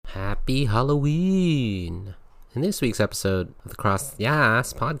Happy Halloween! In this week's episode of the Crossdress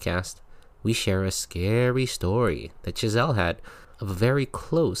Yaas podcast, we share a scary story that Giselle had of a very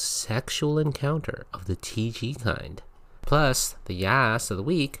close sexual encounter of the TG kind. Plus, the Yaas of the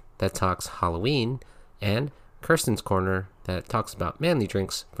week that talks Halloween, and Kirsten's corner that talks about manly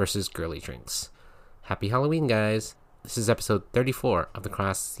drinks versus girly drinks. Happy Halloween, guys! This is episode 34 of the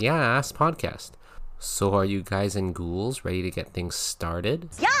Crossdress Yaas podcast. So are you guys and ghouls ready to get things started?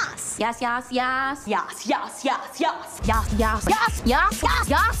 Yes! Yes, yes, yes. Yes, yes, yes, yes. Yes, yes, yes, yes,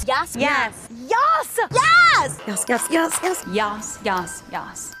 yes, yes, yes, Yes. yes, yes, Yes, yes, yes, yes. yes, yes,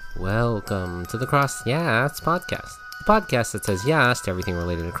 yes. Welcome to the Crossdress Yaas podcast, the podcast that says yes to everything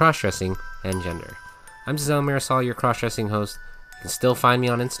related to cross-dressing and gender. I'm Giselle Mirasol, your cross-dressing host. You can still find me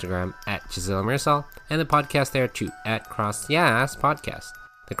on Instagram at Giselle Mirasol, and the podcast there too, at Crossdress Yaas podcast.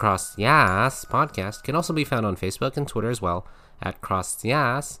 The Crossdress Yaas podcast can also be found on Facebook and Twitter as well, at Crossdress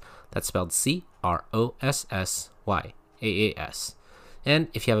Yaas, that's spelled CROSSYAAS. And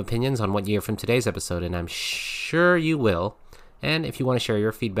if you have opinions on what you hear from today's episode, and I'm sure you will, and if you want to share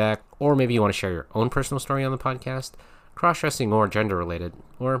your feedback, or maybe you want to share your own personal story on the podcast, cross-dressing or gender-related,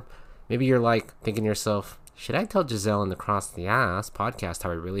 or maybe you're like thinking to yourself, should I tell Giselle in the Crossdress Yaas podcast how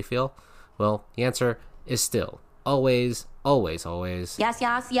I really feel? Well, the answer is still always Yes,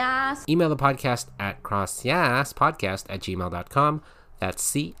 yes, yes. email the podcast at crossdresspodcast@gmail.com.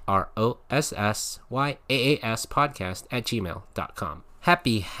 That's CROSSYAAS podcast@gmail.com.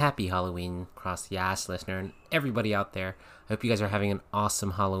 Happy Halloween, Cross Yaas listener, and everybody out there. I hope you guys are having an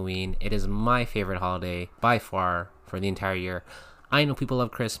awesome Halloween. It is my favorite holiday by far for the entire year. I know people love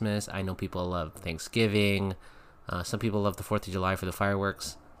Christmas. I know people love Thanksgiving. Some people love the 4th of July for the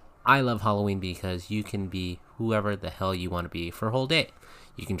fireworks. I love Halloween because you can be whoever the hell you want to be for a whole day.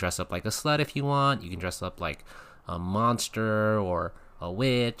 You can dress up like a slut if you want. You can dress up like a monster or a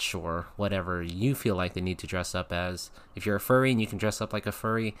witch or whatever you feel like they need to dress up as. If you're a furry and you can dress up like a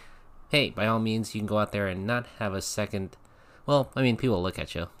furry, hey, by all means, you can go out there and not have a second... Well, I mean, people will look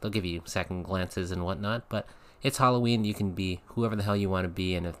at you. They'll give you second glances and whatnot, but it's Halloween. You can be whoever the hell you want to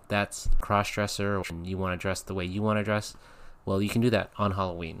be, and if that's cross-dresser and you want to dress the way you want to dress, well, you can do that on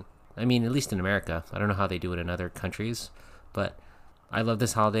Halloween. I mean, at least in America. I don't know how they do it in other countries, but I love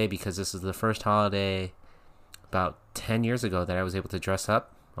this holiday because this is the first holiday about 10 years ago that I was able to dress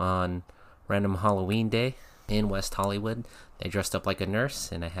up on random Halloween day in West Hollywood. I dressed up like a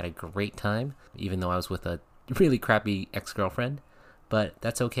nurse, and I had a great time, even though I was with a really crappy ex-girlfriend, but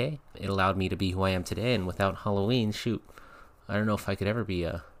that's okay. It allowed me to be who I am today, and without Halloween, shoot, I don't know if I could ever be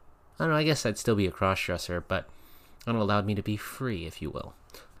I don't know, I guess I'd still be a cross-dresser, but it allowed me to be free, if you will.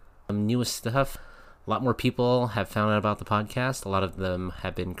 Newest stuff, a lot more people have found out about the podcast. A lot of them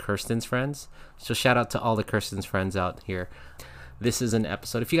have been Kirsten's friends, so shout out to all the Kirsten's friends out here. This is an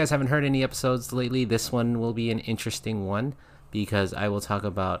episode, if you guys haven't heard any episodes lately, this one will be an interesting one because I will talk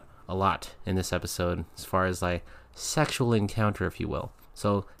about a lot in this episode as far as like sexual encounter, if you will.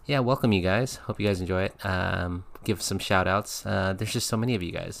 So yeah, welcome you guys. Hope you guys enjoy it. Give some shout outs. There's just so many of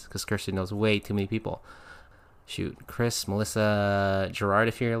you guys because Kirsten knows way too many people. Shoot, Chris, Melissa, Gerard,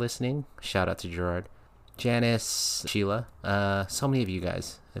 if you're listening, shout out to Gerard, Janice, Sheila, so many of you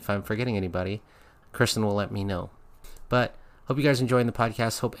guys. If I'm forgetting anybody, Kirsten will let me know. But hope you guys are enjoying the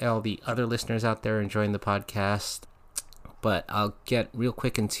podcast. Hope all the other listeners out there are enjoying the podcast. But I'll get real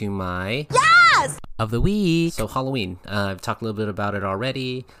quick into my Yes! of the week. So Halloween, I've talked a little bit about it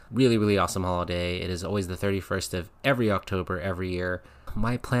already. Really, really awesome holiday. It is always the 31st of every October every year.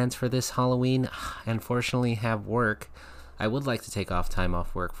 My plans for this Halloween, unfortunately, have work. I would like to take time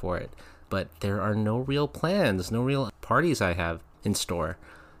off work for it, but there are no real plans, no real parties I have in store.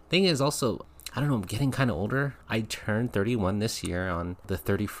 Thing is also, I don't know, I'm getting kind of older. I turned 31 this year on the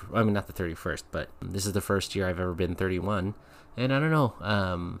not the 31st, but this is the first year I've ever been 31. And I don't know,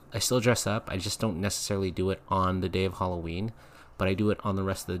 I still dress up. I just don't necessarily do it on the day of Halloween, but I do it on the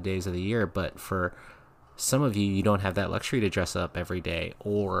rest of the days of the year. But for some of you, you don't have that luxury to dress up every day,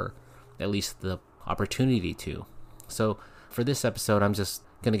 or at least the opportunity to. So for this episode, I'm just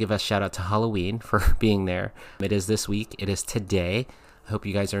going to give a shout out to Halloween for being there. It is this week. It is today. I hope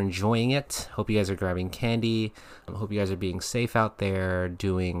you guys are enjoying it. Hope you guys are grabbing candy. I hope you guys are being safe out there,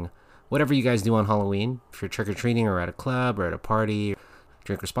 doing whatever you guys do on Halloween. If you're trick-or-treating or at a club or at a party,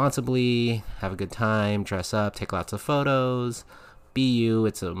 drink responsibly, have a good time, dress up, take lots of photos, be you.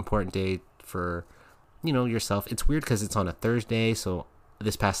 It's an important day for yourself. It's weird because it's on a Thursday, so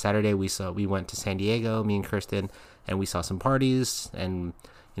this past Saturday we went to San Diego, me and Kirsten, and we saw some parties, and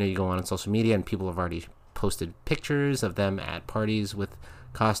you go on social media and people have already posted pictures of them at parties with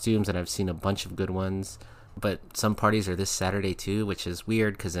costumes, and I've seen a bunch of good ones. but some parties are this Saturday too, which is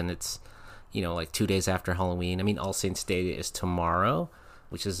weird because then it's, like 2 days after Halloween. I mean, All Saints Day is tomorrow,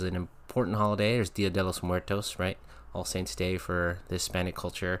 which is an important holiday. There's Dia de los Muertos, right? All Saints Day for the Hispanic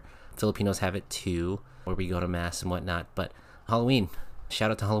culture. Filipinos have it too, where we go to mass and whatnot. But Halloween,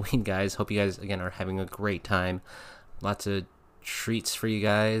 shout out to Halloween, guys. Hope you guys, again, are having a great time. Lots of treats for you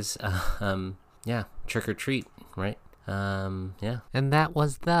guys. Yeah, trick or treat, right? Yeah. And that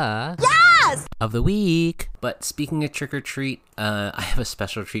was the Yes! of the week. But speaking of trick or treat, I have a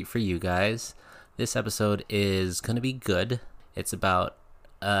special treat for you guys. This episode is gonna be good. It's about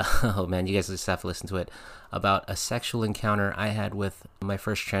oh man, you guys just have to listen to it. About a sexual encounter I had with my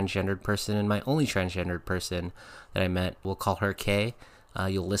first transgendered person and my only transgendered person that I met. We'll call her Kay.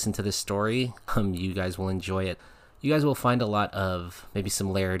 You'll listen to this story. You guys will enjoy it. You guys will find a lot of maybe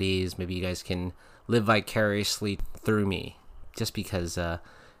similarities. Maybe you guys can live vicariously through me. Just because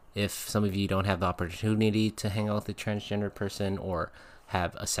if some of you don't have the opportunity to hang out with a transgender person or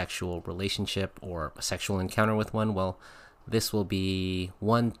have a sexual relationship or a sexual encounter with one, well, this will be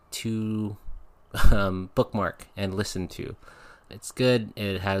one to bookmark and listen to. It's good.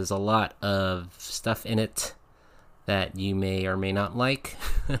 It has a lot of stuff in it that you may or may not like.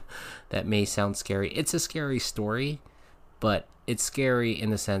 That may sound scary. It's a scary story, but it's scary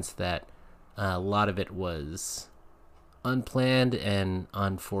in the sense that a lot of it was unplanned and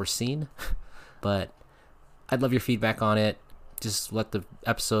unforeseen. But I'd love your feedback on it. Just let the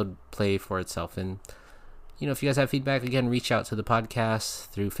episode play for itself. And if you guys have feedback, again, reach out to the podcast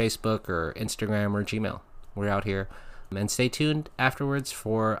through Facebook or Instagram or Gmail. We're out here. And stay tuned afterwards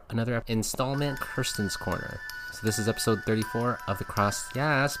for another installment, Kirsten's Corner. So this is episode 34 of the Crossdress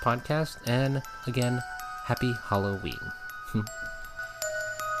Yaas podcast. And again, happy Halloween.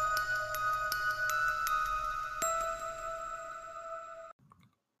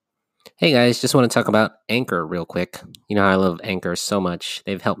 Hey guys, just want to talk about Anchor real quick. You know how I love Anchor so much.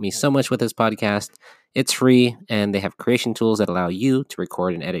 They've helped me so much with this podcast. It's free, and they have creation tools that allow you to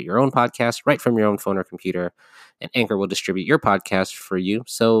record and edit your own podcast right from your own phone or computer. And Anchor will distribute your podcast for you,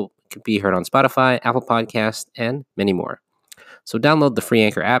 so it can be heard on Spotify, Apple Podcasts, and many more. So download the free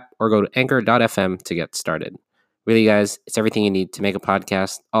Anchor app or go to anchor.fm to get started. Really, guys, it's everything you need to make a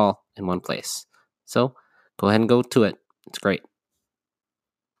podcast all in one place. So go ahead and go to it. It's great.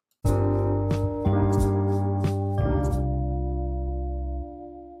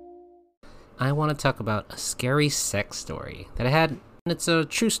 I want to talk about a scary sex story that I had. It's a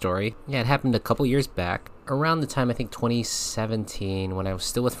true story. Yeah, it happened a couple years back, around the time, I think 2017, when I was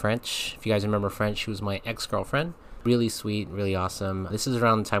still with French. If you guys remember French, she was my ex-girlfriend. Really sweet, really awesome. This is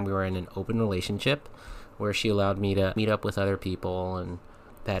around the time we were in an open relationship where she allowed me to meet up with other people, and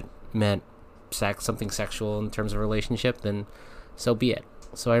that meant something sexual in terms of relationship, then so be it.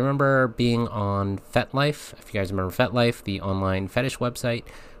 So I remember being on FetLife. If you guys remember FetLife, the online fetish website,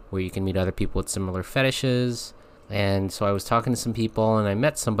 where you can meet other people with similar fetishes. And so I was talking to some people, and I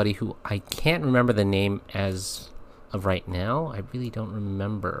met somebody who I can't remember the name as of right now. I really don't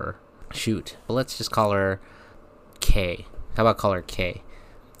remember. Shoot. But let's just call her Kay. How about call her Kay?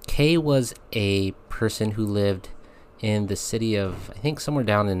 Kay was a person who lived in the city of, I think, somewhere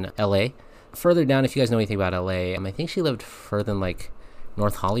down in LA. Further down, if you guys know anything about LA, I think she lived further than like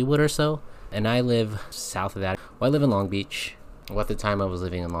North Hollywood or so. And I live south of that. Well, I live in Long Beach. Well, at the time I was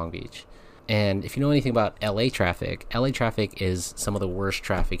living in Long Beach. And if you know anything about LA traffic is some of the worst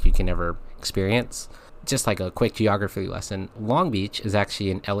traffic you can ever experience. Just like a quick geography lesson, Long Beach is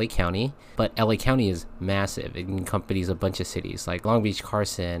actually in LA County, but LA County is massive. It encompasses a bunch of cities like Long Beach,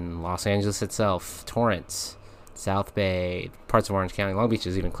 Carson, Los Angeles itself, Torrance, South Bay, parts of Orange County. Long Beach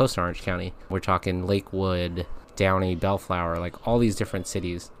is even close to Orange County. We're talking Lakewood, Downey, Bellflower, like all these different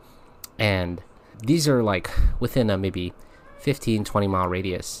cities. And these are like within a maybe 15-20 mile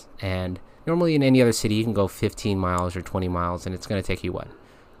radius, and normally in any other city you can go 15 miles or 20 miles and it's going to take you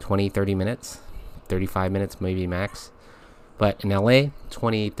 20-30 minutes, 35 minutes maybe max. But in LA,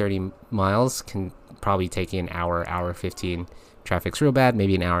 20-30 miles can probably take you an hour 15. Traffic's real bad,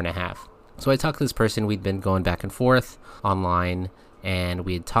 maybe an hour and a half. So I talked to this person. We'd been going back and forth online, and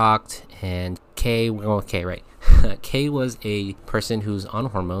we had talked, and Kay was a person who's on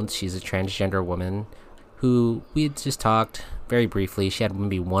hormones. She's a transgender woman who we had just talked very briefly. She had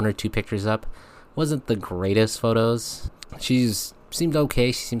maybe one or two pictures up. Wasn't the greatest photos. She seemed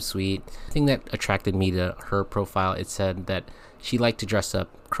okay. She seemed sweet. The thing that attracted me to her profile, it said that she liked to dress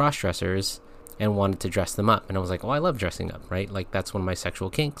up cross-dressers and wanted to dress them up. And I was like, oh, I love dressing up, right? Like, that's one of my sexual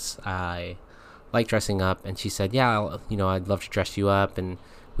kinks. I like dressing up. And she said, yeah, I'd love to dress you up, and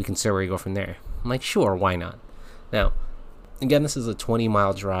we can see where we go from there. I'm like, sure, why not? Now, again, this is a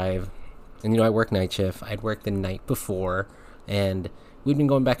 20-mile drive. And, I work night shift. I'd worked the night before, and we'd been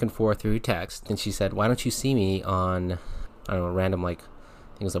going back and forth through text. And she said, why don't you see me on, I don't know, random, I think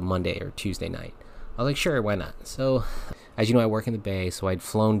it was a Monday or Tuesday night. I was like, sure, why not? So, as you know, I work in the Bay, so I'd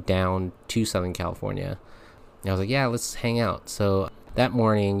flown down to Southern California. And I was like, yeah, let's hang out. So that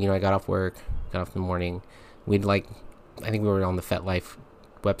morning, I got off work, got off in the morning. I think we were on the FetLife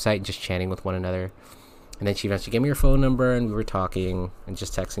website just chatting with one another. And then she eventually gave me her phone number, and we were talking and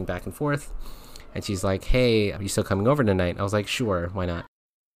just texting back and forth. And she's like, hey, are you still coming over tonight? I was like, sure, why not?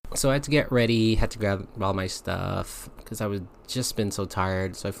 So I had to get ready, had to grab all my stuff because I was just been so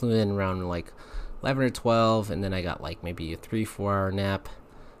tired. So I flew in around 11 or 12, and then I got maybe a 3-4 hour nap.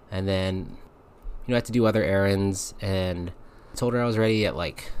 And then, I had to do other errands, and I told her I was ready at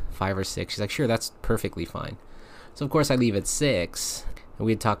 5 or 6. She's like, sure, that's perfectly fine. So of course I leave at 6, and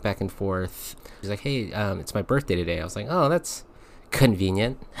we'd talk back and forth. She's like, hey, it's my birthday today. I was like, oh, that's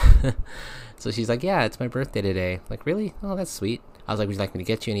convenient. So she's like, yeah, it's my birthday today. I'm like, really? Oh, that's sweet. I was like, would you like me to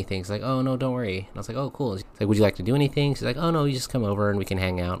get you anything? She's like, oh, no, don't worry. And I was like, oh, cool. She's like, would you like to do anything? She's like, oh, no, you just come over and we can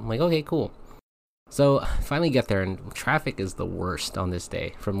hang out. I'm like, okay, cool. So I finally get there, and traffic is the worst on this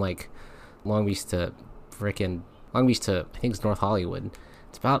day. From Long Beach to I think it's North Hollywood.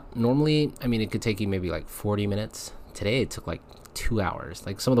 It's about, normally, it could take you maybe 40 minutes. Today it took 2 hours.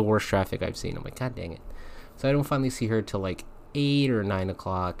 Some of the worst traffic I've seen. I'm like, god dang it. So I don't finally see her till 8 or 9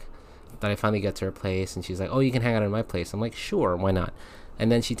 o'clock. Then I finally get to her place, and she's like, oh, you can hang out at my place. I'm like, sure, why not?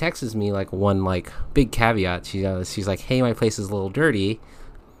 And then she texts me one big caveat. She's like, hey, my place is a little dirty.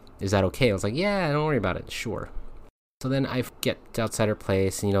 Is that okay? I was like, yeah, don't worry about it. Sure. So then I get outside her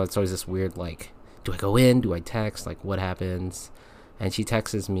place, and it's always this weird do I go in? Do I text? What happens? And she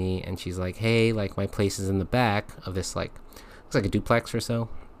texts me, and she's like, hey, my place is in the back of this looks like a duplex or so.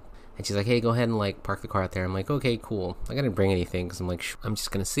 And she's like, hey, go ahead and park the car out there. I'm like, okay, cool. I didn't bring anything because I'm like, I'm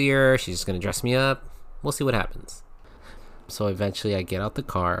just gonna see her. She's just gonna dress me up. We'll see what happens. So eventually I get out the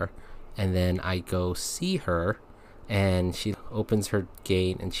car, and then I go see her, and she opens her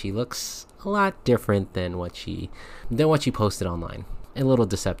gate, and she looks a lot different than what she posted online. A little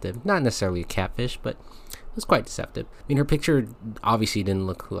deceptive. Not necessarily a catfish, but it was quite deceptive. Her picture obviously didn't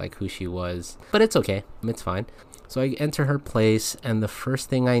look like who she was, but it's okay. It's fine. So I enter her place, and the first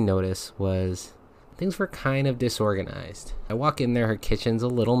thing I notice was things were kind of disorganized. I walk in there, her kitchen's a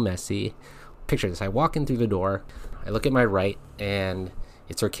little messy. Picture this, I walk in through the door, I look at my right, and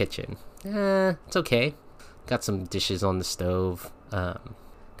it's her kitchen. It's okay. Got some dishes on the stove, kind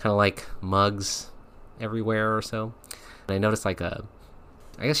of mugs everywhere or so. And I noticed I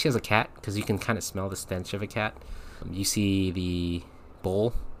guess she has a cat, because you can kind of smell the stench of a cat. You see the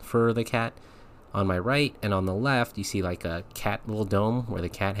bowl for the cat on my right, and on the left you see a cat little dome where the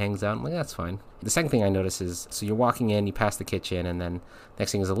cat hangs out. I'm like, that's fine. The second thing I notice is, so you're walking in, you pass the kitchen, and then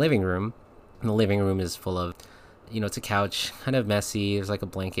next thing is a living room. And the living room is full of, it's a couch, kind of messy. There's a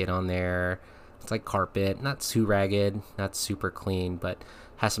blanket on there. It's carpet, not too ragged, not super clean, but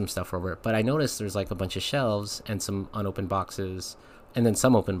has some stuff over it. But I noticed there's a bunch of shelves and some unopened boxes, and then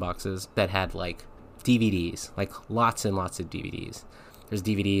some open boxes that had DVDs, lots and lots of DVDs. There's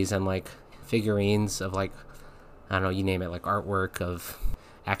DVDs and figurines of I don't know, you name it, artwork of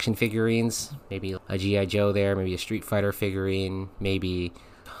action figurines, maybe a G.I. Joe there, maybe a Street Fighter figurine, maybe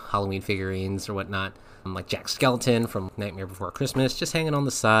Halloween figurines or whatnot, Jack Skeleton from Nightmare Before Christmas, just hanging on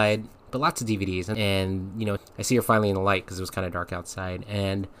the side, but lots of DVDs. And I see her finally in the light because it was kind of dark outside,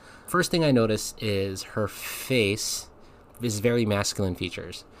 and first thing I notice is her face is very masculine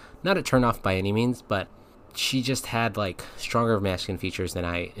features. Not a turnoff by any means, but she just had stronger masculine features than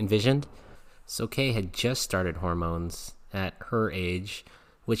I envisioned. So Kay had just started hormones at her age,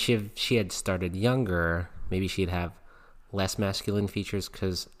 which if she had started younger, maybe she'd have less masculine features,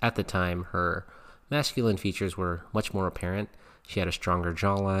 because at the time her masculine features were much more apparent. She had a stronger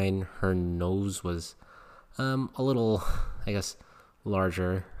jawline. Her nose was a little, I guess,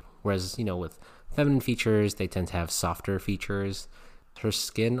 larger, whereas with feminine features, they tend to have softer features. Her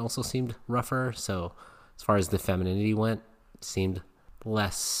skin also seemed rougher, so as far as the femininity went, it seemed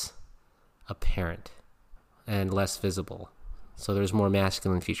less apparent and less visible. So there's more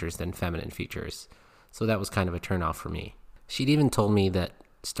masculine features than feminine features. So that was kind of a turnoff for me. She'd even told me that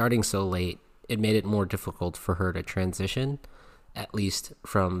starting so late, it made it more difficult for her to transition, at least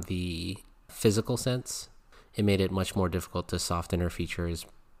from the physical sense. It made it much more difficult to soften her features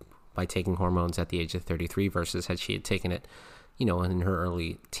by taking hormones at the age of 33 versus had she had taken it, in her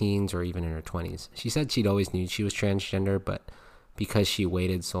early teens or even in her 20s. She said she'd always knew she was transgender, but because she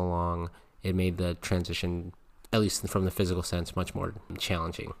waited so long, it made the transition, at least from the physical sense, much more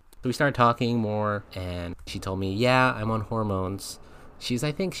challenging. So we started talking more, and she told me, yeah, I'm on hormones.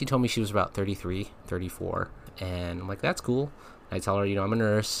 I think she told me she was about 33, 34. And I'm like, that's cool. I tell her, I'm a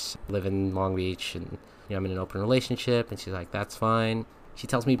nurse, live in Long Beach, and I'm in an open relationship. And she's like, that's fine. She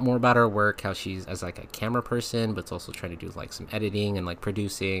tells me more about her work, how she's as like a camera person, but also trying to do like some editing and like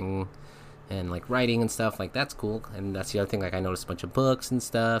producing and like writing and stuff. Like, that's cool. And that's the other thing. Like, I noticed a bunch of books and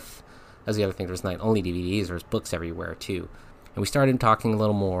stuff. That's the other thing. There's not only DVDs, there's books everywhere too. And we started talking a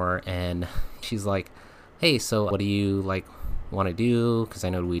little more, and she's like, hey, so what do you like want to do? Because I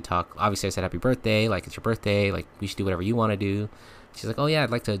know we talk, obviously I said happy birthday, like it's your birthday, like we should do whatever you want to do. She's like, oh yeah,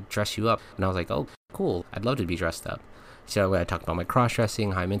 I'd like to dress you up. And I was like, oh cool, I'd love to be dressed up. So I talked about my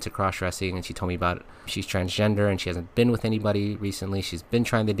cross-dressing, how I'm into cross-dressing, and she told me about she's transgender and she hasn't been with anybody recently. She's been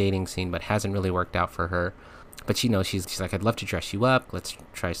trying the dating scene, but hasn't really worked out for her. But she's like, I'd love to dress you up. Let's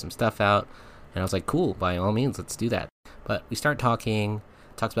try some stuff out. And I was like, cool, by all means, let's do that. But we start talking,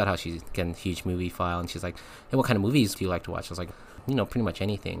 talks about how she's getting a huge movie file, and she's like, hey, what kind of movies do you like to watch? I was like, pretty much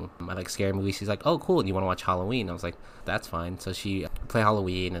anything. I like scary movies. She's like, oh, cool, do you want to watch Halloween? I was like, that's fine. So she play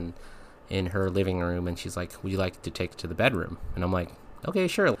Halloween and in her living room, and she's like, would you like to take it to the bedroom? And I'm like, okay,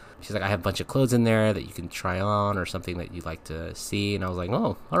 sure. She's like, I have a bunch of clothes in there that you can try on or something that you'd like to see. And I was like,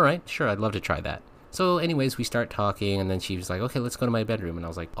 oh, all right, sure, I'd love to try that. So anyways, we start talking, and then she was like, okay, let's go to my bedroom. And I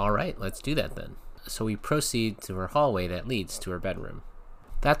was like, all right, let's do that then. So we proceed to her hallway that leads to her bedroom.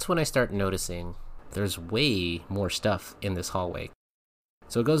 That's when I start noticing there's way more stuff in this hallway.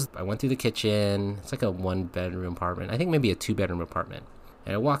 So I went through the kitchen. It's like a 1-bedroom apartment. I think maybe a 2-bedroom apartment.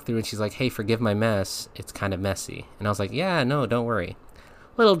 And I walked through, and she's like, hey, forgive my mess. It's kind of messy. And I was like, yeah, no, don't worry.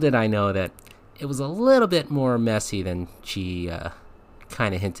 Little did I know that it was a little bit more messy than she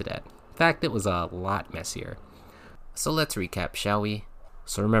kind of hinted at. In fact, it was a lot messier. So let's recap, shall we?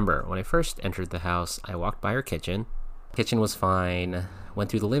 So remember, when I first entered the house, I walked by her kitchen. Kitchen was fine. Went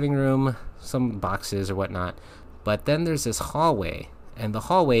through the living room, some boxes or whatnot. But then there's this hallway, and the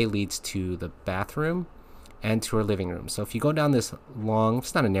hallway leads to the bathroom and to her living room. So if you go down this long,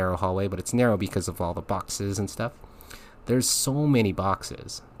 it's not a narrow hallway, but it's narrow because of all the boxes and stuff. There's so many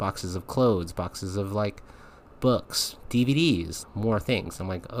boxes. Boxes of clothes, boxes of like books, DVDs, more things. I'm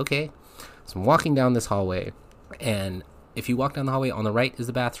like, okay. So I'm walking down this hallway, and if you walk down the hallway, on the right is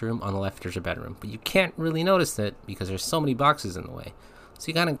the bathroom, on the left is your bedroom. But you can't really notice it because there's so many boxes in the way. So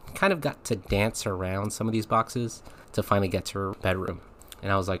you kind of got to dance around some of these boxes to finally get to her bedroom.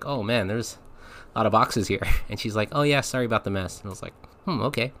 And I was like, oh man, there's a lot of boxes here. And she's like, oh yeah, sorry about the mess. And I was like,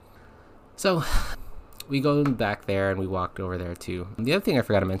 okay. So we go back there, and we walked over there too. And the other thing I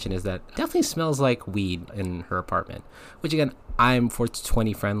forgot to mention is that it definitely smells like weed in her apartment. Which again, I'm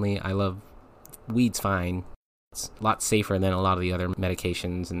 420 friendly. I love weed's fine. It's a lot safer than a lot of the other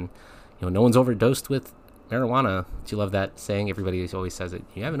medications, and no one's overdosed with marijuana. Do you love that saying? Everybody always says it.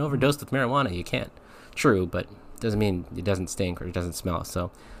 You haven't overdosed with marijuana, you can't. True, but doesn't mean it doesn't stink or it doesn't smell.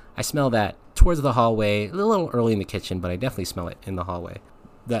 So I smell that towards the hallway, a little early in the kitchen, but I definitely smell it in the hallway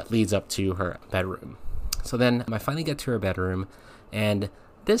that leads up to her bedroom. So then I finally get to her bedroom, and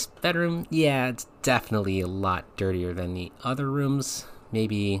this bedroom, yeah, it's definitely a lot dirtier than the other rooms,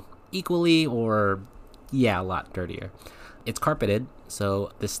 maybe equally, or yeah, a lot dirtier. It's carpeted,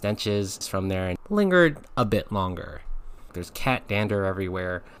 so the stenches from there lingered a bit longer. There's cat dander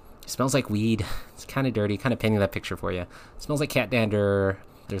everywhere. It smells like weed. It's kind of dirty, kind of painting that picture for you. It smells like cat dander.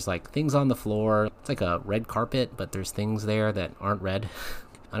 There's like things on the floor. It's like a red carpet, but there's things there that aren't red.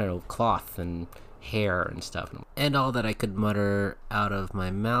 I don't know, cloth and hair and stuff. And all that I could mutter out of my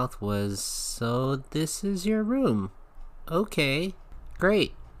mouth was, so this is your room. Okay,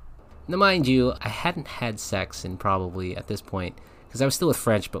 great. Now, mind you, I hadn't had sex in probably, at this point, because I was still with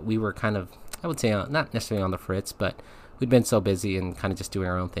French, but we were kind of, I would say, not necessarily on the fritz, but we'd been so busy and kind of just doing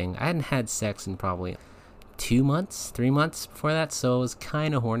our own thing. I hadn't had sex in probably 2 months, 3 months before that, so it was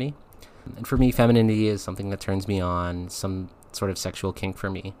kind of horny. And for me, femininity is something that turns me on, some sort of sexual kink for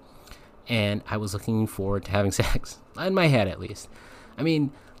me. And I was looking forward to having sex, in my head at least. I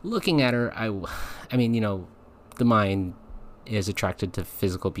mean, looking at her, I mean, the mind is attracted to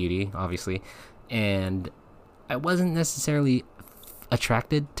physical beauty, obviously, and I wasn't necessarily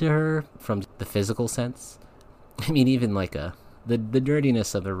attracted to her from the physical sense. I mean, even like the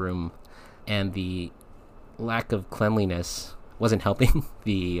dirtiness of the room and the lack of cleanliness wasn't helping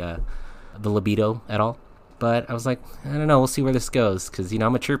the libido at all. But I was like, I don't know, we'll see where this goes, because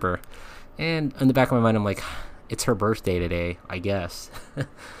I'm a trooper. And in the back of my mind, I'm like, it's her birthday today, I guess.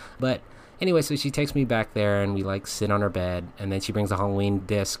 But anyway, so she takes me back there, and we like sit on her bed, and then she brings a Halloween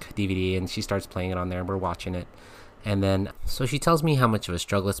disc DVD, and she starts playing it on there, and we're watching it. And then, so she tells me how much of a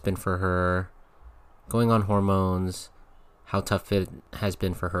struggle it's been for her, going on hormones, how tough it has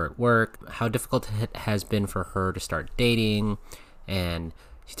been for her at work, how difficult it has been for her to start dating, And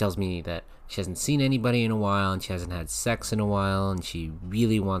she tells me that she hasn't seen anybody in a while and she hasn't had sex in a while and she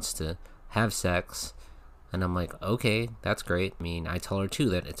really wants to have sex. And I'm like, okay, that's great. I mean, I tell her too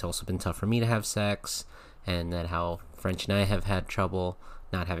that it's also been tough for me to have sex, and that how French and I have had trouble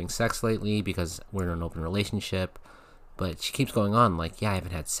not having sex lately because we're in an open relationship. But she keeps going on like, yeah, I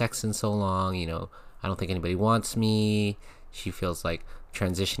haven't had sex in so long, I don't think anybody wants me. She feels like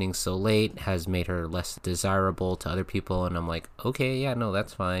transitioning so late has made her less desirable to other people. And I'm like, okay, yeah, no,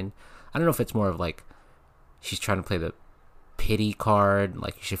 that's fine. I don't know if it's more of like she's trying to play the pity card,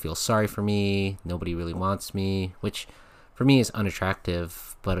 like you should feel sorry for me, nobody really wants me, which for me is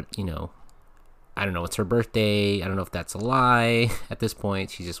unattractive. But I don't know, it's her birthday. I don't know if that's a lie at this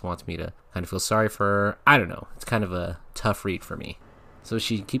point. She just wants me to kind of feel sorry for her. I don't know, it's kind of a tough read for me. So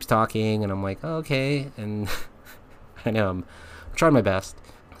she keeps talking and I'm like, oh, okay. And I know I'm trying my best.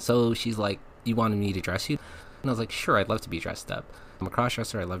 So she's like, you wanted me to dress you? And I was like, sure, I'd love to be dressed up. I'm a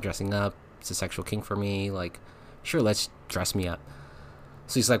crossdresser, I love dressing up, it's a sexual kink for me, like sure, let's dress me up.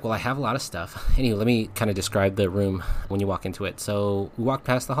 So he's like, well, I have a lot of stuff. Anyway, let me kind of describe the room when you walk into it. So we walk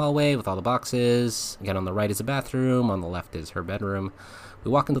past the hallway with all the boxes. Again, on the right is a bathroom. On the left is her bedroom.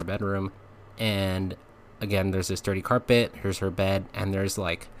 We walk into the bedroom, and again, there's this dirty carpet. Here's her bed, and there's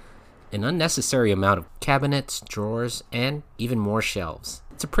like an unnecessary amount of cabinets, drawers, and even more shelves.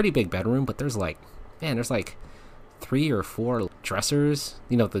 It's a pretty big bedroom, but there's like 3 or 4 dressers,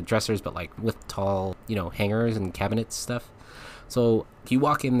 the dressers, but like with tall, hangers and cabinets stuff. So you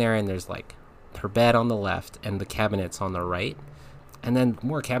walk in there and there's like her bed on the left and the cabinets on the right, and then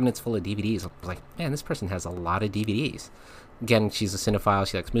more cabinets full of DVDs. I was like, man, this person has a lot of DVDs. Again, she's a cinephile.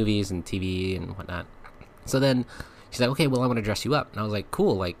 She likes movies and TV and whatnot. So then she's like, okay, well, I want to dress you up. And I was like,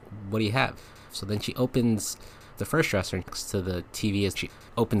 cool, like, what do you have? So then she opens the first dresser next to the TV. As she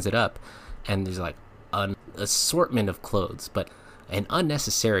opens it up, and there's like an assortment of clothes, but an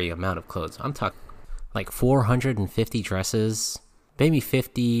unnecessary amount of clothes. I'm talking like 450 dresses, maybe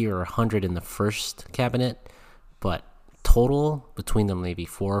 50 or 100 in the first cabinet, but total between them maybe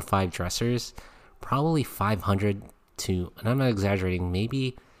 4 or 5 dressers, probably 500 to, and I'm not exaggerating,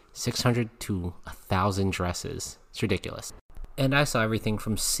 maybe 600 to 1,000 dresses. It's ridiculous. And I saw everything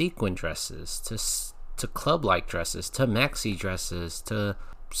from sequin dresses to club-like dresses to maxi dresses to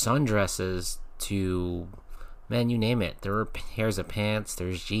sundresses to, man, you name it. There were pairs of pants,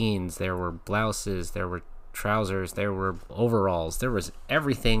 there's jeans, there were blouses, there were trousers, there were overalls. There was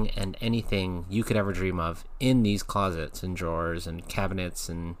everything and anything you could ever dream of in these closets and drawers and cabinets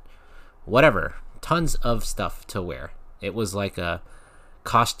and whatever. Tons of stuff to wear. It was like a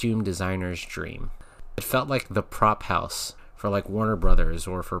costume designer's dream. It felt like the prop house for like Warner Brothers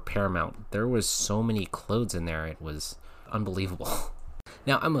or for Paramount. There was so many clothes in there. It was unbelievable.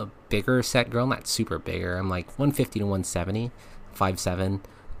 Now, I'm a bigger set girl, not super bigger. I'm like 150 to 170, 5'7".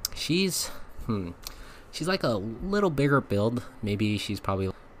 She's like a little bigger build. Maybe she's probably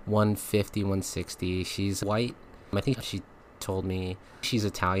 150, 160. She's white. I think she told me she's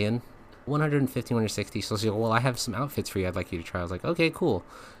Italian. 150, 160. So she's like, well, I have some outfits for you I'd like you to try. I was like, okay, cool.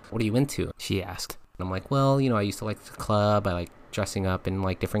 What are you into? She asked. And I'm like, well, I used to like the club. I like dressing up in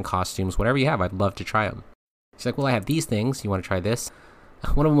like different costumes. Whatever you have, I'd love to try them. She's like, well, I have these things. You want to try this?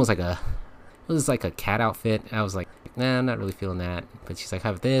 One of them was like a cat outfit. I was like, nah, I'm not really feeling that. But she's like, I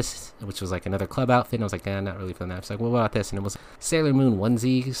have this, which was like another club outfit. And I was like, nah, I'm not really feeling that. She's like, well, what about this? And it was Sailor Moon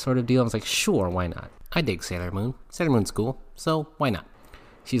onesie sort of deal. I was like, sure, why not? I dig Sailor Moon. Sailor Moon's cool, so why not?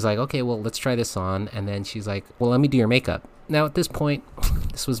 She's like, okay, well, let's try this on. And then she's like, well, let me do your makeup. Now, at this point,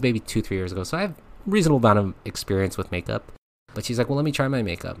 this was maybe 2-3 years ago, so I have a reasonable amount of experience with makeup. But she's like, well, let me try my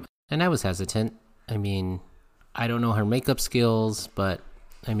makeup. And I was hesitant. I mean, I don't know her makeup skills, but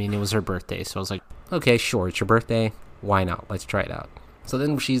I mean, it was her birthday, so I was like, okay, sure, it's your birthday, why not? Let's try it out. So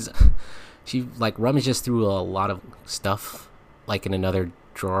then she like rummages through a lot of stuff, like in another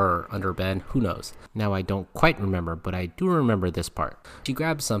drawer or under bed, who knows? Now I don't quite remember, but I do remember this part. She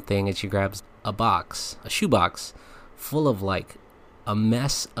grabs something and she grabs a shoebox, full of like a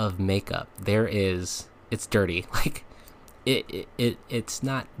mess of makeup. It's dirty. Like it's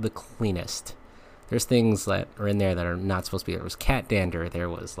not the cleanest. There's things that are in there that are not supposed to be there. There was cat dander. There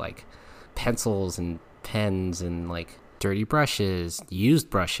was like pencils and pens and like dirty brushes, used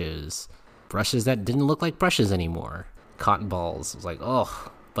brushes that didn't look like brushes anymore. Cotton balls. It was like,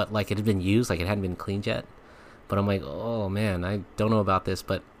 oh, but like it had been used, like it hadn't been cleaned yet. But I'm like, oh man, I don't know about this,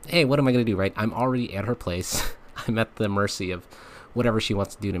 but hey, what am I going to do, right? I'm already at her place. I'm at the mercy of whatever she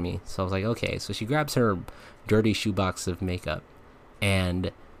wants to do to me. So I was like, okay. So she grabs her dirty shoebox of makeup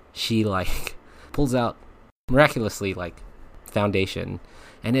and she like pulls out miraculously like foundation,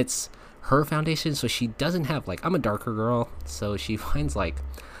 and it's her foundation. So she doesn't have, like, I'm a darker girl, so she finds like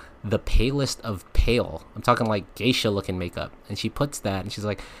the palest of pale. I'm talking like geisha looking makeup, and she puts that, and she's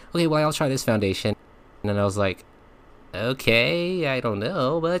like, okay, well, I'll try this foundation. And then I was like, okay, I don't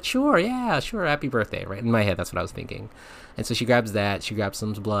know, but sure, yeah, sure, happy birthday. Right in my head, that's what I was thinking. And so she grabs that, she grabs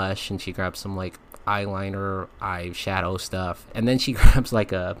some blush, and she grabs some like eyeliner, eyeshadow stuff, and then she grabs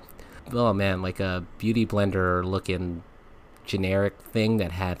like a, oh man, like a beauty blender looking generic thing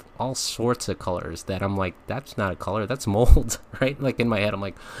that had all sorts of colors that I'm like, that's not a color, that's mold. Right? Like in my head, I'm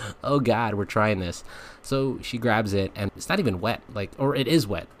like, oh god, we're trying this. So she grabs it, and it's not even wet, like, or it is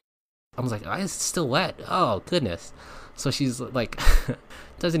wet. I was like, oh, it's still wet, oh goodness. So she's like,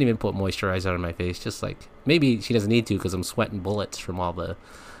 doesn't even put moisturizer on my face, just like, maybe she doesn't need to because I'm sweating bullets from all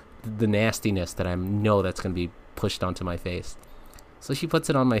the nastiness that I know that's going to be pushed onto my face. So she puts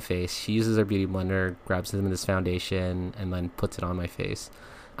it on my face. She uses her beauty blender, grabs some of this foundation, and then puts it on my face.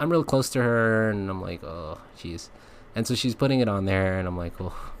 I'm real close to her, and I'm like, oh, jeez. And so she's putting it on there, and I'm like,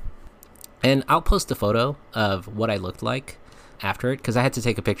 oh. And I'll post a photo of what I looked like after it, because I had to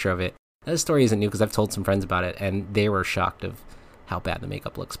take a picture of it. This story isn't new, because I've told some friends about it, and they were shocked of how bad the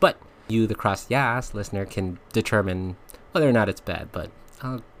makeup looks. But you, the Crossdress Yaas listener, can determine whether or not it's bad. But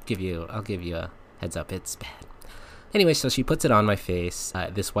I'll give you a heads up, it's bad. Anyway, so she puts it on my face,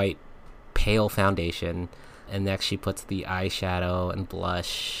 this white pale foundation, and next she puts the eyeshadow and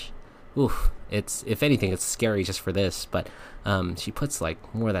blush. Oof, it's, if anything, it's scary just for this, but she puts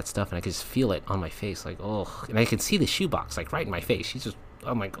like more of that stuff, and I can just feel it on my face, like, oh, and I can see the shoebox like right in my face. She's just,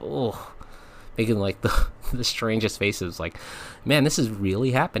 I'm like, oh, making like the strangest faces, like, man, this is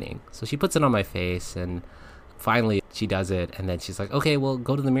really happening. So she puts it on my face, and finally she does it, and then she's like, okay, well,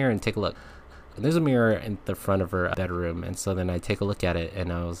 go to the mirror and take a look. And there's a mirror in the front of her bedroom, and so then I take a look at it,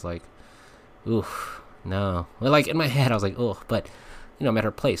 and I was like, ooh, no. Well, like in my head, I was like, oh, but you know, I'm at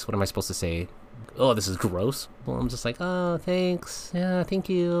her place. What am I supposed to say? Oh, this is gross. Well, I'm just like, oh, thanks. Yeah, thank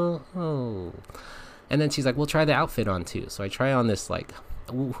you. Oh. And then she's like, well, try the outfit on too. So I try on this, like,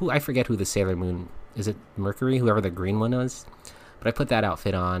 I forget who the Sailor Moon, is it Mercury? Whoever the green one was. But I put that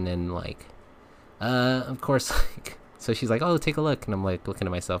outfit on, and like, of course, like, so she's like, oh, take a look. And I'm like looking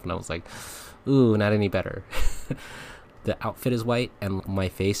at myself, and I was like, ooh, not any better. The outfit is white, and my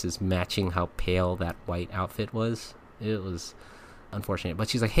face is matching how pale that white outfit was. It was unfortunate. But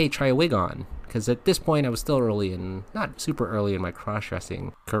she's like, hey, try a wig on. Because at this point, I was still not super early in my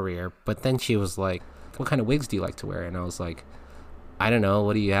cross-dressing career. But then she was like, what kind of wigs do you like to wear? And I was like, I don't know.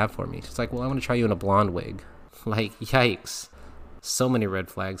 What do you have for me? She's like, well, I want to try you in a blonde wig. Like, yikes. So many red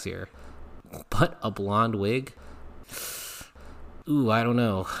flags here. But a blonde wig? Ooh, I don't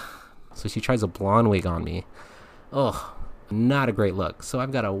know. So she tries a blonde wig on me. Oh, not a great look. So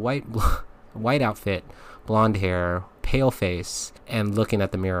I've got a white outfit, blonde hair, pale face, and looking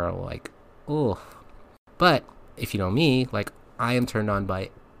at the mirror like, oh. But if you know me, like, I am turned on by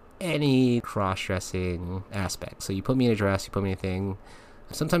any cross-dressing aspect. So you put me in a dress, you put me in a thing,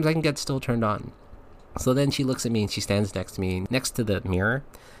 sometimes I can get still turned on. So then she looks at me, and she stands next to me, next to the mirror,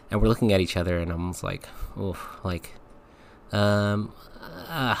 and we're looking at each other, and I'm just like, oh, like, I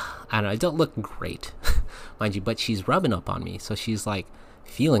don't know, I don't look great, mind you, but she's rubbing up on me, so she's like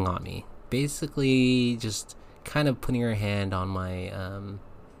feeling on me, basically just kind of putting her hand on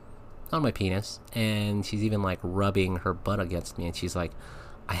my penis, and she's even like rubbing her butt against me, and she's like,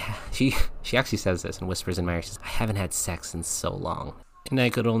 she actually says this and whispers in my ear, she says, I haven't had sex in so long. And I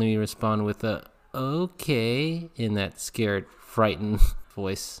could only respond with a okay in that scared, frightened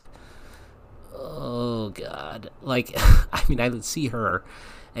voice. Oh god, like, I mean, I see her,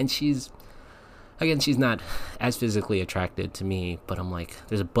 and she's not as physically attracted to me, but I'm like,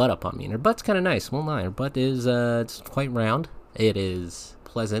 there's a butt up on me, and her butt's kind of nice, won't lie. Her butt is it's quite round, it is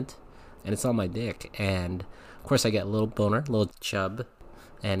pleasant, and it's on my dick, and of course I get a little boner, a little chub,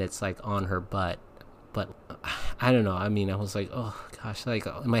 and it's like on her butt. But I don't know, I mean, I was like, oh gosh, like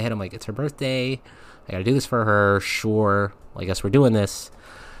in my head I'm like, it's her birthday, I gotta do this for her, sure, well, I guess we're doing this.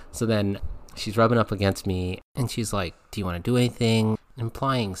 So then she's rubbing up against me, and she's like, do you want to do anything?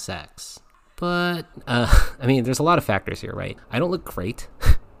 Implying sex. But, I mean, there's a lot of factors here, right? I don't look great.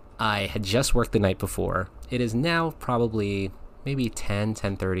 I had just worked the night before. It is now probably maybe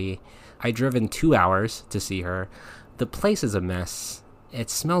 10:30. I'd driven 2 hours to see her. The place is a mess. It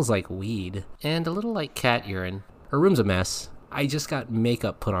smells like weed and a little like cat urine. Her room's a mess. I just got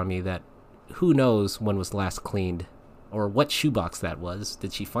makeup put on me that who knows when was last cleaned. Or what shoebox that was.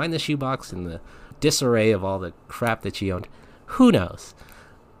 Did she find the shoebox in the disarray of all the crap that she owned? Who knows?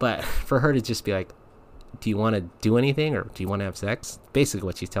 But for her to just be like, do you want to do anything? Or do you want to have sex? Basically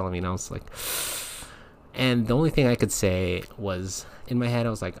what she's telling me. And I was like, And the only thing I could say was, in my head, I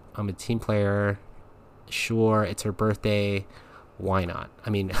was like, I'm a team player. Sure, it's her birthday. Why not? I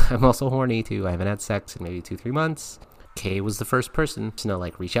mean, I'm also horny too. I haven't had sex in maybe 2-3 months. Kay was the first person to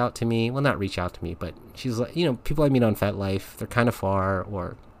like reach out to me. Well, not reach out to me, but she's like, people I meet on FetLife, they're kind of far,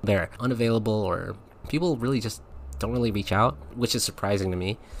 or they're unavailable, or people really just don't really reach out, which is surprising to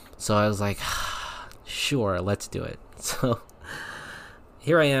me. So I was like, sure, let's do it. So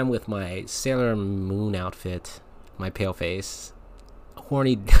here I am with my Sailor Moon outfit, my pale face,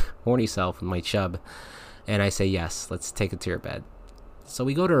 horny self, and my chub, and I say yes, let's take it to her bed. So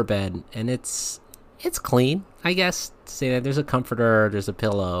we go to her bed, and it's clean, I guess, to say that. There's a comforter, there's a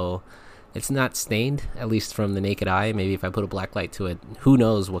pillow. It's not stained, at least from the naked eye. Maybe if I put a black light to it, who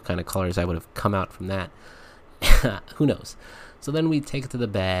knows what kind of colors I would have come out from that. Who knows? So then we take it to the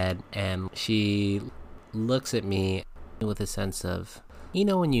bed, and she looks at me with a sense of,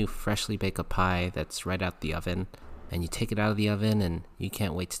 when you freshly bake a pie that's right out the oven, and you take it out of the oven, and you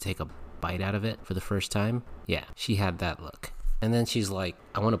can't wait to take a bite out of it for the first time? Yeah, she had that look. And then she's like,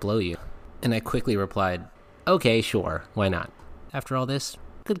 I want to blow you. And I quickly replied, okay, sure, why not? After all this,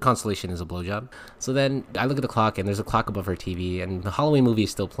 good consolation is a blowjob. So then I look at the clock, and there's a clock above her TV, and the Halloween movie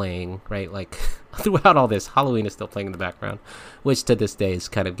is still playing, right? Like, throughout all this, Halloween is still playing in the background, which to this day is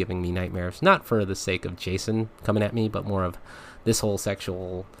kind of giving me nightmares. Not for the sake of Jason coming at me, but more of this whole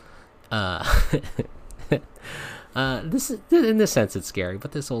sexual... this is, in this sense, it's scary,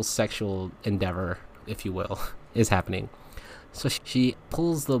 but this whole sexual endeavor, if you will, is happening. So she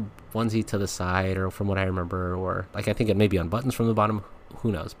pulls the onesie to the side, or from what I remember, or like I think it may be on buttons from the bottom,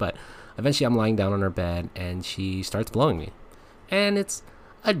 who knows. But eventually I'm lying down on her bed, and she starts blowing me. And it's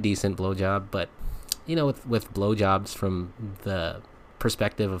a decent blowjob, but, with blowjobs from the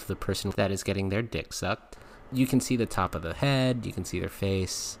perspective of the person that is getting their dick sucked, you can see the top of the head, you can see their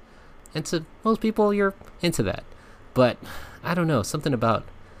face. And to most people, you're into that. But I don't know, something about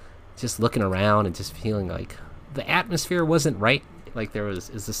just looking around and just feeling like the atmosphere wasn't right. Like there was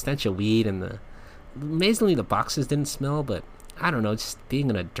the stench of weed, and amazingly the boxes didn't smell, but I don't know, just being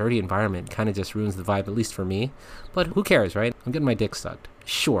in a dirty environment kind of just ruins the vibe, at least for me. But who cares, right? I'm getting my dick sucked.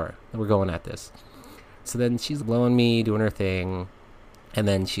 Sure, we're going at this. So then she's blowing me, doing her thing, and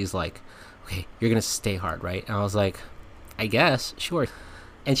then she's like, okay, you're gonna stay hard, right? And I was like, I guess, sure.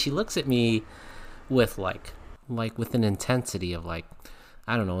 And she looks at me with like with an intensity of like,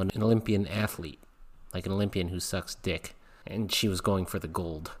 I don't know, an Olympian athlete, like an Olympian who sucks dick. And she was going for the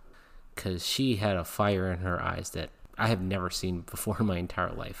gold, because she had a fire in her eyes that I have never seen before in my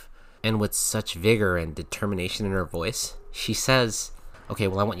entire life. And with such vigor and determination in her voice, she says, okay,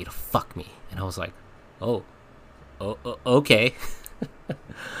 well, I want you to fuck me. And I was like, oh okay. And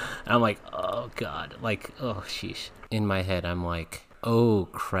I'm like, oh God, like, oh sheesh. In my head, I'm like, oh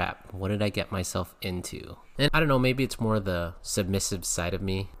crap, what did I get myself into? And I don't know, maybe it's more the submissive side of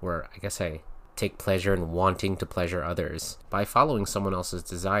me, where I guess I take pleasure in wanting to pleasure others by following someone else's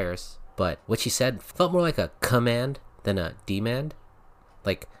desires. But what she said felt more like a command than a demand.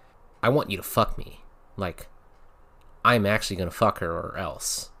 Like, I want you to fuck me. Like, I'm actually gonna fuck her or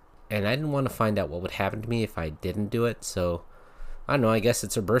else. And I didn't want to find out what would happen to me if I didn't do it, so I don't know, I guess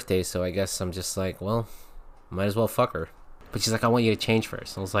it's her birthday, so I guess I'm just like, well, might as well fuck her. But she's like, I want you to change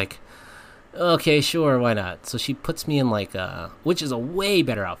first. I was like, okay, sure, why not? So she puts me in like which is a way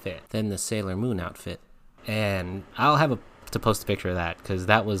better outfit than the Sailor Moon outfit. And I'll have to post a picture of that, because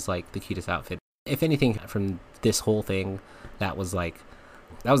that was like the cutest outfit. If anything from this whole thing, that was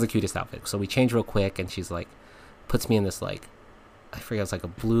the cutest outfit. So we change real quick, and she's like, puts me in this like, I forget, it was like a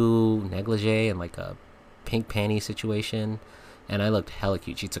blue negligee and like a pink panty situation. And I looked hella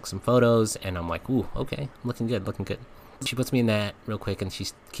cute. She took some photos, and I'm like, ooh, okay, looking good. She puts me in that real quick, and she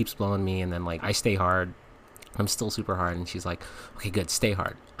keeps blowing me, and then like I stay hard. I'm still super hard, and she's like, okay, good, stay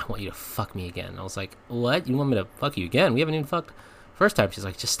hard. I want you to fuck me again. I was like, what? You want me to fuck you again? We haven't even fucked first time. She's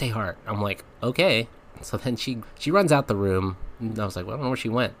like, just stay hard. I'm like, okay. So then she runs out the room, and I was like, well, I don't know where she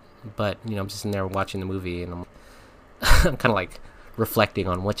went, but I'm just in there watching the movie, and I'm kind of like reflecting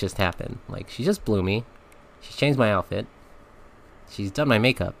on what just happened. Like, she just blew me. She changed my outfit. She's done my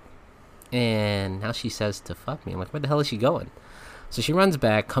makeup. And now she says to fuck me. I'm like, where the hell is she going? So she runs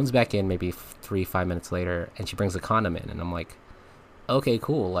back, comes back in maybe 3-5 minutes later, and she brings a condom in. And I'm like, okay,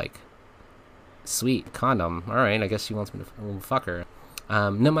 cool. Like, sweet, condom. All right, I guess she wants me to fuck her. Now,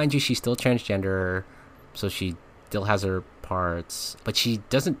 mind you, she's still transgender, so she still has her parts, but she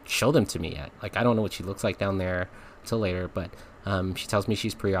doesn't show them to me yet. Like, I don't know what she looks like down there until later, but she tells me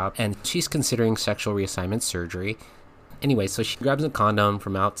she's pre-op, and she's considering sexual reassignment surgery. Anyway, so she grabs a condom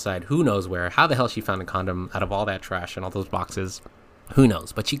from outside, who knows where. How the hell she found a condom out of all that trash and all those boxes, who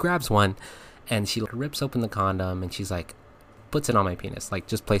knows. But she grabs one, And she rips open the condom and she's like, puts it on my penis, like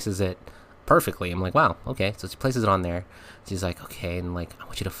just places it perfectly. I'm like, wow, okay. So she places it on there. She's like, okay, and like, I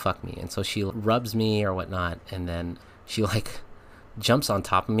want you to fuck me. And so she rubs me or whatnot, and then she like jumps on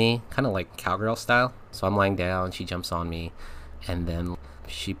top of me, kind of like cowgirl style. So I'm lying down, she jumps on me, and then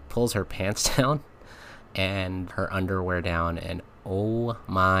she pulls her pants down and her underwear down, and oh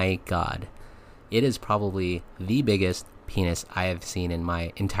my god, it is probably the biggest penis I have seen in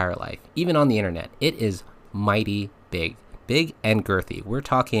my entire life. Even on the internet, it is mighty big and girthy. We're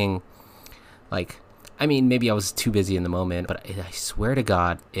talking like, I mean, maybe I was too busy in the moment, but I swear to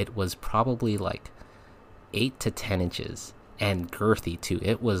God, it was probably like 8 to 10 inches and girthy too.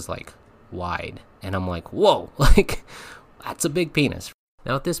 It was like wide, and I'm like, whoa, like that's a big penis.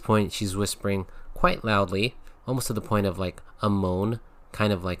 Now at this point, she's whispering quite loudly, almost to the point of like a moan,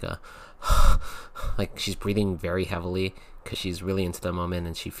 kind of like a like she's breathing very heavily because she's really into the moment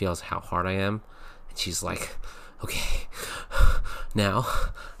and she feels how hard I am. And she's like, okay, now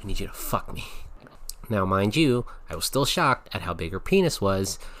I need you to fuck me. Now, mind you, I was still shocked at how big her penis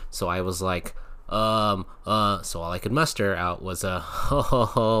was, so I was like, so all I could muster out was a,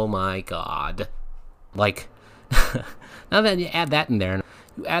 oh my god. Like, now that you add that in there,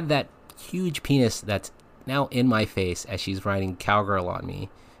 you add that huge penis that's now in my face as she's riding cowgirl on me.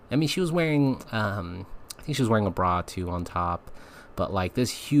 I mean, she was wearing, I think she was wearing a bra too on top, but like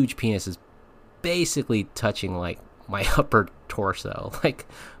this huge penis is basically touching like my upper torso, like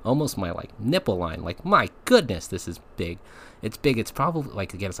almost my like nipple line. Like, my goodness, this is big. It's big. It's probably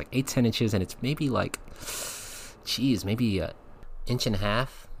like, again, it's like 8-10 inches, and it's maybe like, geez, maybe a inch and a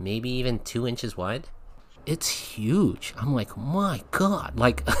half, maybe even 2 inches wide. It's huge. I'm like, my god,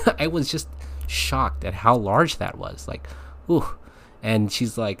 like I was just shocked at how large that was. Like, ooh. And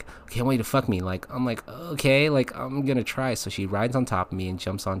she's like, okay, I want you to fuck me. Like, I'm like, okay, like I'm gonna try. So she rides on top of me and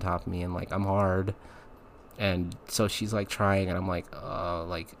jumps on top of me, and like I'm hard. And so she's like trying, and I'm like, I'll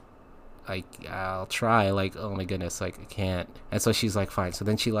try. Like, oh my goodness, like I can't. And so she's like, fine. So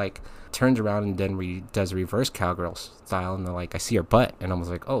then she like turns around and then does reverse cowgirl style, and like I see her butt, and I was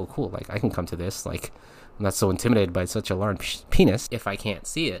like, oh cool, like I can come to this. Like, I'm not so intimidated by such a large penis if I can't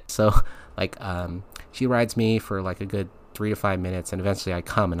see it. So like she rides me for like a good 3 to 5 minutes, and eventually I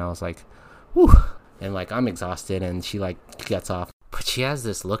come, and I was like, whew, and like I'm exhausted, and she like gets off, but she has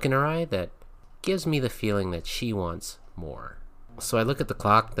this look in her eye that gives me the feeling that she wants more. So I look at the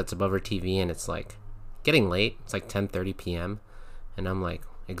clock that's above her TV, and it's like getting late. It's like 10:30 p.m. and I'm like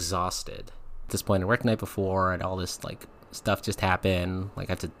exhausted. At this point, I worked the night before, and all this like stuff just happened. Like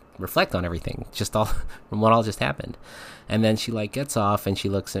I had to reflect on everything, just all from what all just happened. And then she like gets off, and she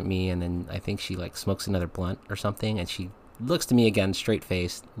looks at me, and then I think she like smokes another blunt or something, and she looks to me again, straight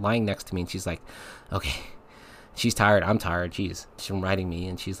faced, lying next to me, and she's like, okay. She's tired, I'm tired, jeez. She's riding me,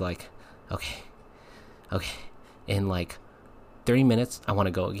 and she's like, okay, in like 30 minutes I want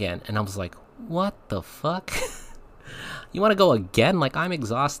to go again. And I was like, what the fuck? You want to go again? Like, I'm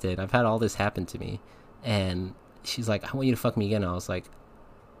exhausted, I've had all this happen to me. And she's like, I want you to fuck me again. I was like,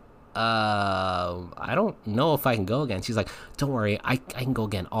 I don't know if I can go again. She's like, don't worry, I can go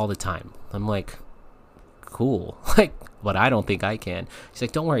again all the time. I'm like, cool, like, but I don't think I can. She's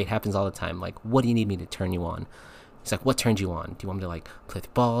like, don't worry, it happens all the time. Like, what do you need me to turn you on? He's like, what turned you on? Do you want me to like play with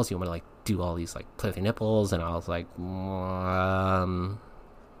your balls? Do you want me to like do all these like play with your nipples? And I was like, nah.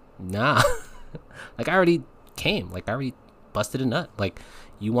 Like, I already came, like I already busted a nut. Like,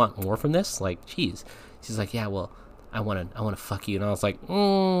 you want more from this? Like, geez. She's like, yeah, well, I want to fuck you. And I was like,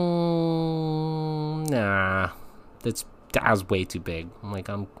 nah, that was way too big. I'm like,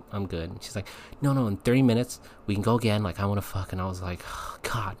 I'm good. And she's like, no, in 30 minutes we can go again. Like, I want to fuck. And I was like, oh,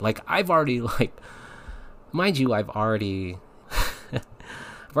 God, like I've already, like, mind you, I've already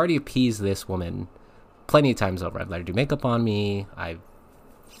appeased this woman plenty of times over. I've let her do makeup on me. I've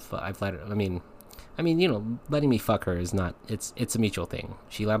let her, I mean, you know, letting me fuck her is not, it's a mutual thing.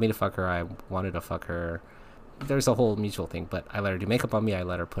 She allowed me to fuck her. I wanted to fuck her. There's a whole mutual thing, but I let her do makeup on me. I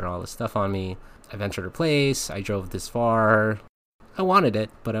let her put all this stuff on me. I ventured her place. I drove this far. I wanted it,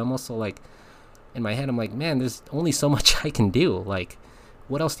 but I'm also like, in my head, I'm like, man, there's only so much I can do. Like,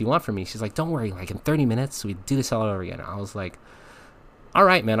 what else do you want from me? She's like, don't worry, like in 30 minutes, we do this all over again. I was like, all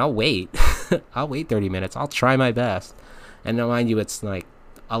right, man, I'll wait. I'll wait 30 minutes. I'll try my best. And now, mind you, it's like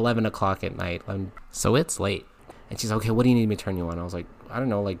 11 o'clock at night. So it's late. And she's like, okay, what do you need me to turn you on? I was like, I don't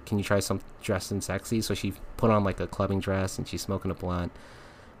know, like, can you try some dressed and sexy? So she put on like a clubbing dress, and she's smoking a blunt.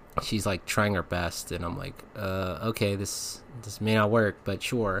 She's like trying her best, and I'm like, okay, this may not work, but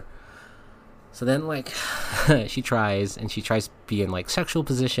sure. So then like she tries being like sexual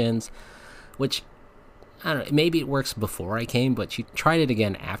positions, which I don't know, maybe it works before I came, but she tried it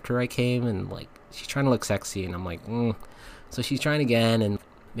again after I came, and like she's trying to look sexy, and I'm like, So she's trying again, and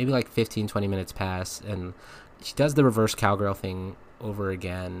maybe like 15-20 minutes pass, and she does the reverse cowgirl thing over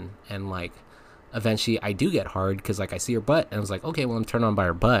again, and like eventually I do get hard because like I see her butt, and I was like, okay, well, I'm turned on by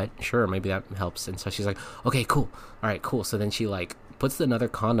her butt, sure, maybe that helps. And so she's like, okay, cool, all right, cool. So then she like puts another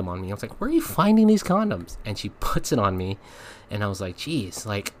condom on me. I was like, where are you finding these condoms? And she puts it on me, and I was like, geez,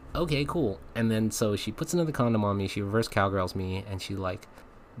 like, okay, cool. And then so she puts another condom on me, she reverse cowgirls me, and she like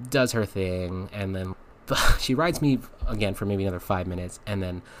does her thing, and then she rides me again for maybe another 5 minutes, and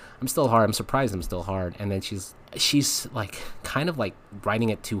then I'm still hard. I'm surprised I'm still hard. And then she's like kind of like riding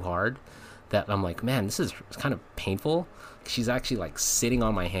it too hard, that I'm like, man, this is kind of painful. She's actually like sitting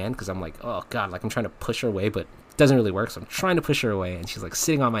on my hand because I'm like, oh god, like I'm trying to push her away, but it doesn't really work, so I'm trying to push her away, and she's like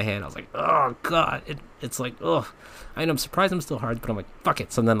sitting on my hand. I was like, oh god, it's like, oh, I know, I'm surprised I'm still hard, but I'm like, fuck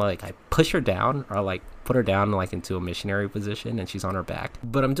it. So then like I push her down, or like put her down like into a missionary position, and she's on her back.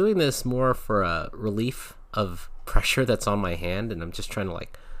 But I'm doing this more for a relief of pressure that's on my hand, and I'm just trying to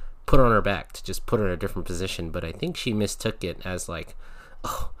like put her on her back to just put her in a different position. But I think she mistook it as like,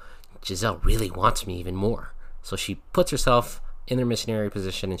 oh, Giselle really wants me even more. So she puts herself in her missionary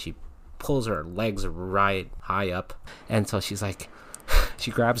position, and she pulls her legs right high up, and so she's like, she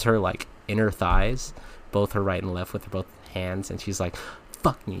grabs her like inner thighs, both her right and left, with her both hands, and she's like,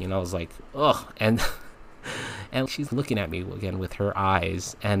 fuck me. And I was like, oh, and she's looking at me again with her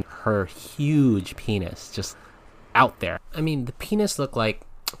eyes, and her huge penis just out there. I mean, the penis looked like,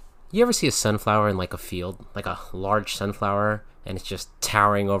 you ever see a sunflower in like a field, like a large sunflower, and it's just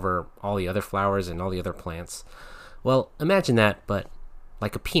towering over all the other flowers and all the other plants? Well, imagine that, but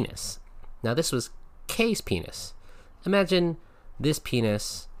like a penis. Now this was Kay's penis. Imagine this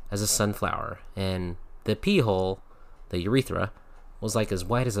penis as a sunflower, and the pee hole, the urethra, was like as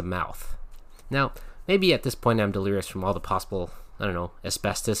wide as a mouth. Now, maybe at this point I'm delirious from all the possible, I don't know,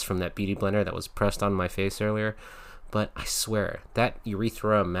 asbestos from that beauty blender that was pressed on my face earlier, but I swear, that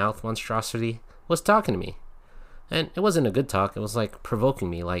urethra mouth monstrosity was talking to me. And it wasn't a good talk, it was like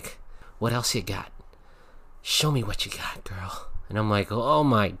provoking me, like, what else you got? Show me what you got, girl. And I'm like, oh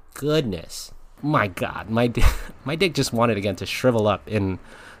my goodness. My god, my dick just wanted again to shrivel up in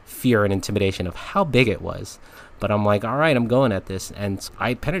fear and intimidation of how big it was. But I'm like, all right, I'm going at this. And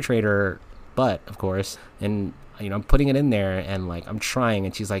I penetrate her butt, of course, and I'm putting it in there, and like I'm trying,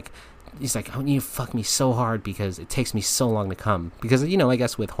 and he's like, oh, you fuck me so hard because it takes me so long to come. Because I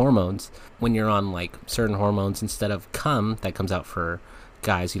guess with hormones, when you're on like certain hormones, instead of cum that comes out for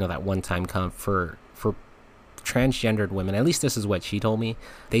guys, that one-time cum, for transgendered women, at least this is what she told me,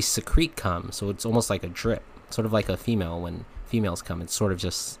 they secrete cum, so it's almost like a drip, sort of like a female. When females come, it's sort of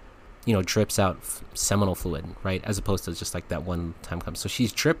just drips out seminal fluid, right, as opposed to just like that one time cum. So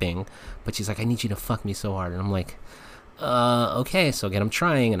she's dripping, but she's like, I need you to fuck me so hard. And I'm like, okay. So again, I'm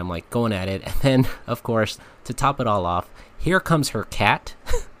trying, and I'm like going at it, and then of course, to top it all off, here comes her cat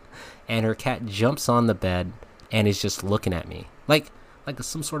and her cat jumps on the bed and is just looking at me like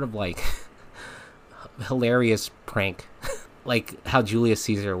some sort of like hilarious prank, like how Julius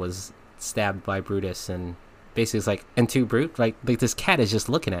Caesar was stabbed by Brutus, and basically it's like, and to Brute, like this cat is just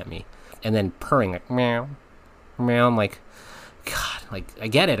looking at me and then purring like meow meow. I'm like, god, like I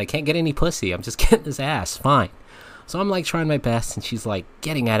get it, I can't get any pussy, I'm just getting this ass, fine. So I'm like trying my best, and she's like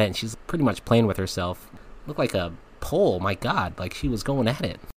getting at it, and she's pretty much playing with herself. Looked like a pole, my god, like she was going at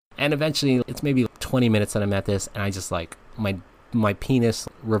it. And eventually it's maybe 20 minutes that I'm at this, and I just like my penis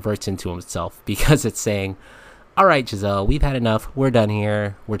reverts into itself because it's saying, all right, Giselle, we've had enough, we're done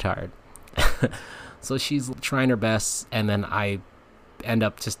here, we're tired. So she's trying her best, and then I end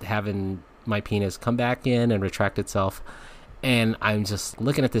up just having my penis come back in and retract itself, and I'm just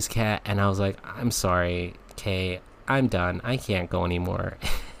looking at this cat, and I was like, I'm sorry, Kay, I'm done, I can't go anymore.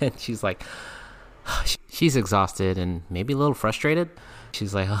 And she's like, she's exhausted and maybe a little frustrated.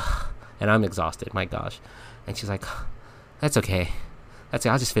 She's like, and I'm exhausted, my gosh. And she's like, that's okay, I'll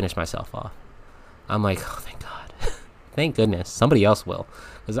just finish myself off. I'm like, oh, thank god. Thank goodness, somebody else will,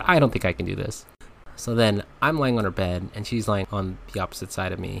 because I don't think I can do this. So then I'm laying on her bed, and she's lying on the opposite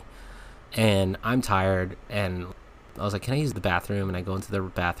side of me, and I'm tired, and I was like, can I use the bathroom? And I go into the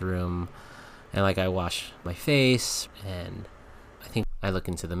bathroom, and like I wash my face, and I think I look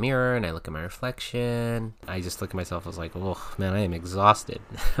into the mirror, and I look at my reflection. I just look at myself, I was like, oh man, I am exhausted.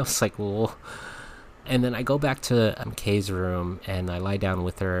 I was like, well, and then I go back to Kay's room, and I lie down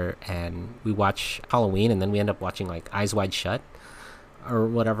with her, and we watch Halloween, and then we end up watching like Eyes Wide Shut or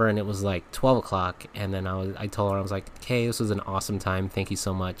whatever, and it was like 12 o'clock, and then I told her, I was like, Kay, this was an awesome time, thank you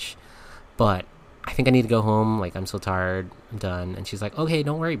so much, but I think I need to go home, like I'm so tired, I'm done. And she's like, okay,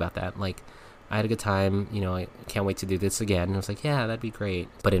 don't worry about that, like I had a good time. I can't wait to do this again. And I was like, yeah, that'd be great.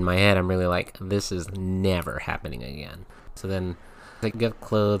 But in my head, I'm really like, this is never happening again. So then I get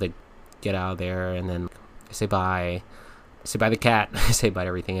clothed, I get out of there, and then I say bye. I say bye to the cat. I say bye to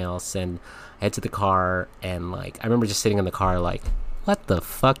everything else. And I head to the car, and I remember just sitting in the car like, what the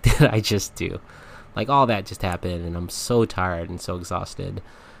fuck did I just do? All that just happened, and I'm so tired and so exhausted.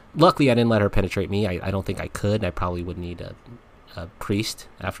 Luckily, I didn't let her penetrate me. I don't think I could. I probably would need a priest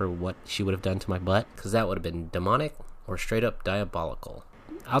after what she would have done to my butt, because that would have been demonic or straight up diabolical.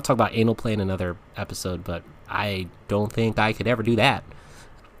 I'll talk about anal play in another episode, but I don't think I could ever do that.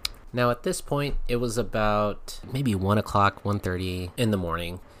 Now, at this point, it was about maybe 1 o'clock, 1:30 in the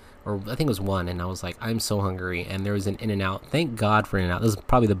morning, or I think it was 1, and I was like, I'm so hungry, and there was an In-N-Out. Thank God for In-N-Out. This is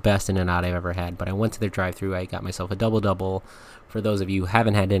probably the best In-N-Out I've ever had, but I went to their drive-thru. I got myself a double-double. For those of you who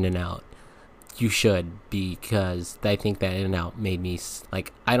haven't had In-N-Out, you should, because I think that In-N-Out made me,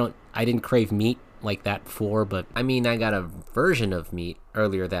 I didn't crave meat like that before, but I got a version of meat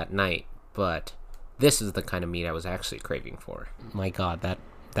earlier that night, but this is the kind of meat I was actually craving for. My God,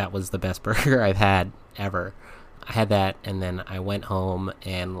 that was the best burger I've had ever. I had that, and then I went home,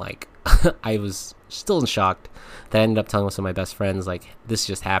 and I was still in shock that I ended up telling some of my best friends, this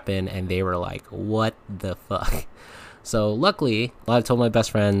just happened, and they were like, what the fuck? So luckily, I told my best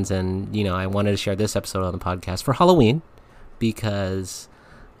friends, and I wanted to share this episode on the podcast for Halloween, because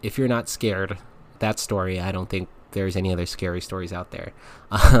if you're not scared, that story, I don't think there's any other scary stories out there.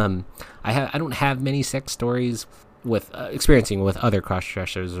 I don't have many sex stories with experiencing with other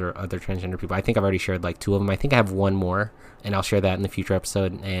cross-dressers or other transgender people. I think I've already shared 2 of them. I think I have one more, and I'll share that in the future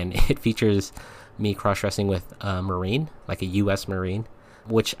episode, and it features me cross-dressing with a Marine, a U.S. Marine,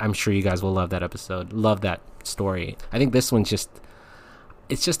 which I'm sure you guys will love that episode. Love that story. I think this one's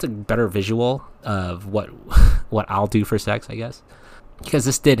it's just a better visual of what I'll do for sex, I guess, because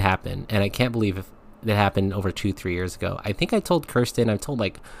this did happen, and I can't believe it happened over 2-3 years ago. I think I told Kirsten, I've told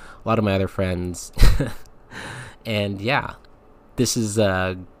a lot of my other friends, and yeah, this is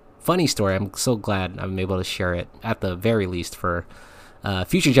a funny story. I'm so glad I'm able to share it, at the very least, for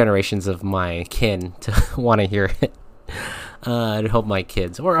future generations of my kin to want to hear it. I hope my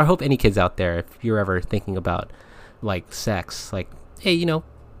kids, or I hope any kids out there, if you're ever thinking about sex, hey,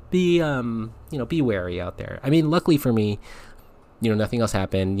 be wary out there. Luckily for me, nothing else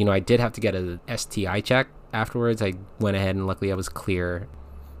happened. I did have to get a STI check afterwards. I went ahead, and luckily I was clear.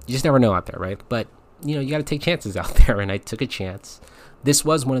 You just never know out there, right? But you got to take chances out there, and I took a chance. This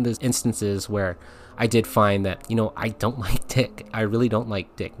was one of those instances where I did find that I don't like dick. I really don't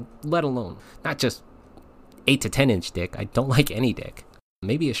like dick, let alone not just 8 to 10 inch dick. I don't like any dick.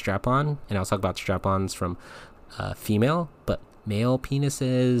 Maybe a strap-on, and I'll talk about strap-ons from female, but male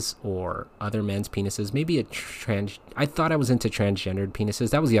penises or other men's penises. Maybe I thought I was into transgendered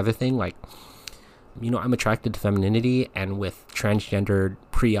penises. That was the other thing. I'm attracted to femininity, and with transgendered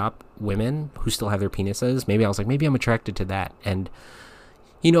pre-op women who still have their penises, maybe I was maybe I'm attracted to that. And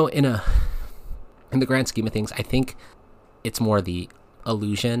in the grand scheme of things, I think it's more the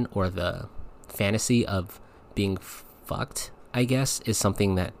illusion or the fantasy of being fucked, I guess, is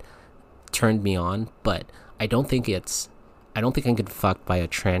something that turned me on. But I don't think I can get fucked by a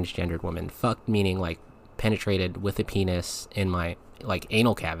transgendered woman. Fucked meaning penetrated with a penis in my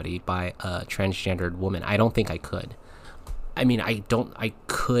anal cavity by a transgendered woman. I don't think I could. I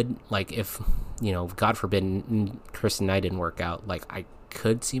could, if, God forbid, Kirsten and I didn't work out, I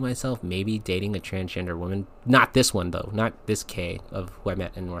could see myself maybe dating a transgender woman. Not this one, though. Not this K of who I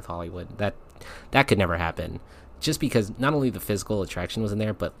met in North Hollywood. That could never happen. Just because not only the physical attraction wasn't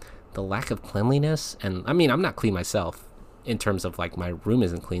there, but the lack of cleanliness. And, I'm not clean myself in terms of, my room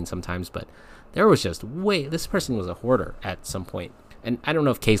isn't clean sometimes, but there was just, this person was a hoarder at some point. And I don't know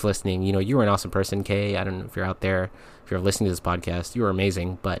if Kay's listening. You were an awesome person, Kay. I don't know if you're out there, if you're listening to this podcast. You were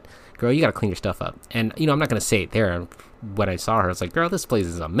amazing, but girl, you got to clean your stuff up. And, I'm not going to say it there. When I saw her, I was like, girl, this place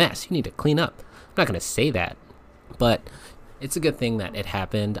is a mess. You need to clean up. I'm not going to say that, but it's a good thing that it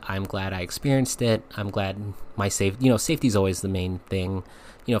happened. I'm glad I experienced it. I'm glad my safety is always the main thing.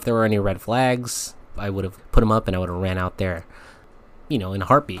 If there were any red flags, I would have put them up, and I would have ran out there, in a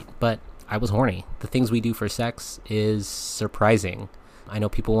heartbeat. But I was horny. The things we do for sex is surprising. I know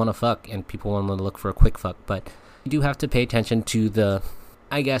people want to fuck, and people want to look for a quick fuck, but you do have to pay attention to the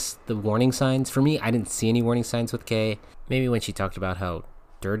warning signs. For me, I didn't see any warning signs with Kay. Maybe when she talked about how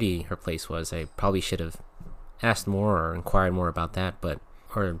dirty her place was, I probably should have asked more or inquired more about that,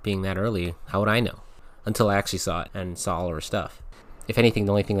 or being that early, how would I know? Until I actually saw it and saw all of her stuff. If anything,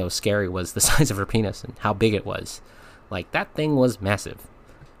 the only thing that was scary was the size of her penis and how big it was. That thing was massive.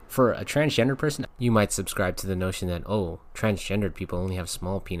 For a transgender person, you might subscribe to the notion that, transgendered people only have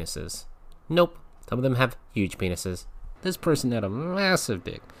small penises. Nope. Some of them have huge penises. This person had a massive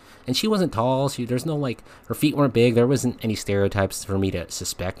dick. And she wasn't tall. There's no, like, her feet weren't big. There wasn't any stereotypes for me to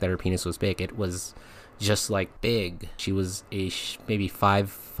suspect that her penis was big. It was just, like, big. She was a maybe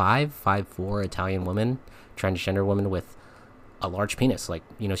 5'4" Italian woman, transgender woman with a large penis. Like,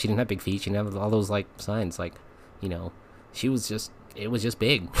 you know, she didn't have big feet. She didn't have all those, like, signs. Like, you know, it was just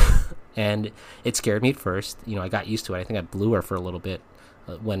big. And it scared me at first. You know, I got used to it. I think I blew her for a little bit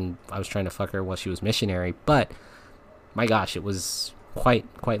when I was trying to fuck her while she was missionary. But, my gosh, it was quite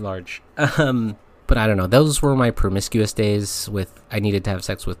large. But I don't know. Those were my promiscuous days with, I needed to have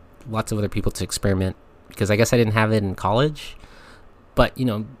sex with lots of other people to experiment. Because I guess I didn't have it in college. But, you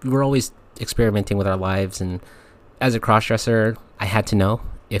know, we were always experimenting with our lives. And as a crossdresser, I had to know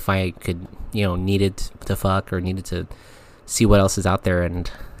if I could, you know, needed to fuck or needed to see what else is out there.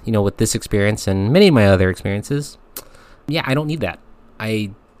 And, you know, with this experience and many of my other experiences, yeah, I don't need that.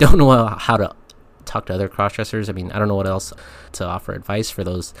 I don't know how to talk to other crossdressers. I mean, I don't know what else to offer advice for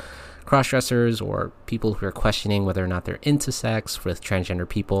those crossdressers or people who are questioning whether or not they're into sex with transgender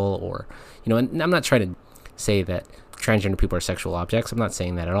people, or, you know, and I'm not trying to say that transgender people are sexual objects. I'm not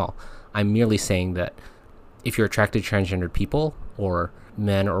saying that at all. I'm merely saying that if you're attracted to transgender people or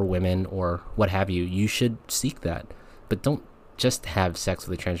men or women or what have you, you should seek that. But don't just have sex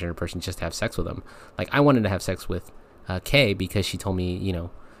with a transgender person, just have sex with them. Like, I wanted to have sex with Kay because she told me, you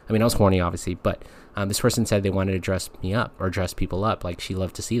know, I mean, I was horny, obviously, but this person said they wanted to dress me up or dress people up. Like, she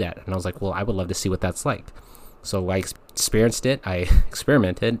loved to see that. And I was like, well, I would love to see what that's like. So I experienced it. I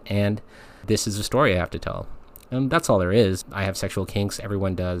experimented. And this is a story I have to tell. And that's all there is. I have sexual kinks.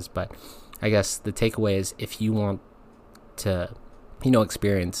 Everyone does. But I guess the takeaway is, if you want to, you know,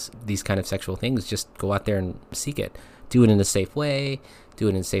 experience these kind of sexual things, just go out there and seek it. Do it in a safe way. Do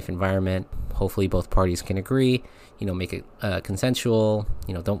it in a safe environment. Hopefully both parties can agree. You know, make it consensual.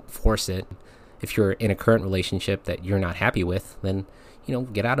 You know, don't force it. If you're in a current relationship that you're not happy with, then, you know,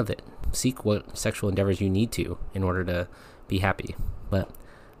 get out of it. Seek what sexual endeavors you need to in order to be happy. But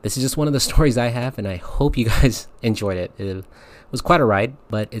this is just one of the stories I have, and I hope you guys enjoyed it. It was quite a ride,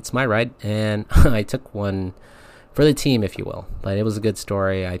 but it's my ride, and I took one for the team, if you will. But it was a good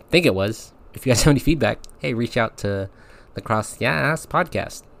story. I think it was. If you guys have any feedback, hey, reach out to the Cross Yaas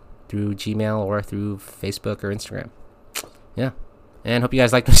podcast through Gmail or through Facebook or Instagram. Yeah. And hope you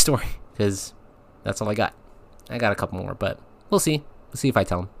guys liked my story, because that's all I got. I got a couple more, but we'll see. We'll see if I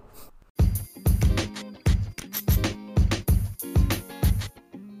tell them.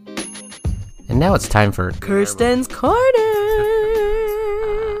 And now it's time for Kirsten's Corner.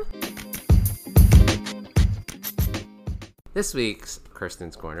 This week's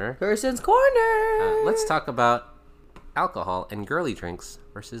Kirsten's Corner. Kirsten's Corner. Let's talk about alcohol and girly drinks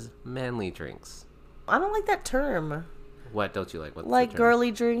versus manly drinks. I don't like that term. What don't you like? What's like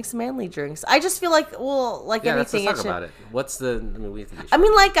girly drinks, manly drinks. I just feel like, well, like anything. Let's talk about it. What's the?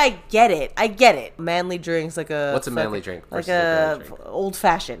 I get it. Manly drinks, like a. What's a manly drink? Like a old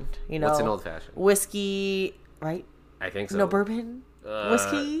fashioned. You know. What's an old fashioned? Whiskey, right? I think so. No bourbon.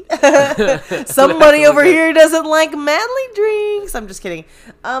 Whiskey. Somebody over here doesn't like manly drinks. I'm just kidding.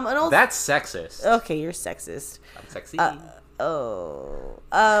 That's sexist. Okay, you're sexist. I'm sexy.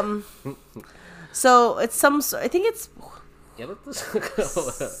 So it's some. I think it's. Yeah,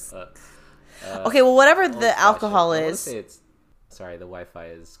 okay, well, whatever the alcohol is. Sorry, the Wi-Fi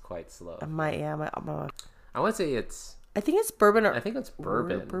is quite slow. I want to say it's. I think it's bourbon. I think it's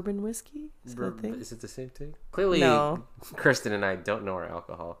bourbon. Bourbon whiskey? Is it the same thing? Clearly, no. Kristen and I don't know our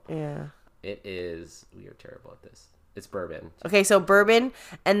alcohol. Yeah. It is. We are terrible at this. It's bourbon. Okay, so bourbon,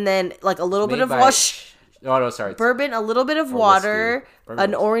 and then like a little bit of wash. Oh no, sorry. Bourbon, a little bit of water,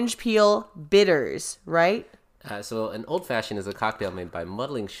 an orange peel, bitters, right? So an old fashioned is a cocktail made by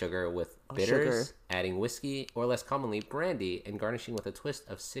muddling sugar with bitters, adding whiskey, or less commonly brandy, and garnishing with a twist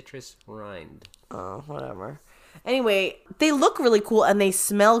of citrus rind. Oh, whatever. Anyway, they look really cool and they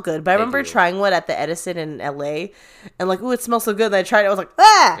smell good. But I remember trying one at the Edison in LA, and like, ooh, it smells so good. And I tried it. I was like,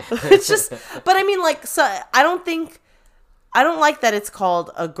 ah! It's just, but I mean, like, so I don't like that it's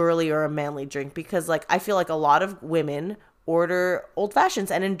called a girly or a manly drink, because like I feel like a lot of women order old fashions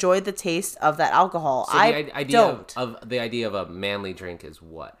and enjoy the taste of that alcohol. So the idea of a manly drink is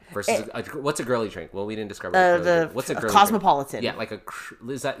what versus what's a girly drink? Well, we didn't describe what's a girly cosmopolitan drink?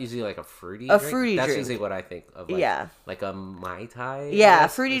 Yeah, is that usually like a fruity drink? Fruity drink. That's usually what I think of. Like a Mai Tai. Yeah,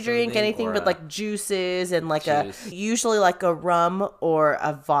 fruity drink, anything but like juices and like usually like a rum or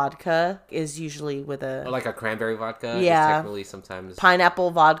a vodka is usually with a or like a cranberry vodka. Yeah, is technically sometimes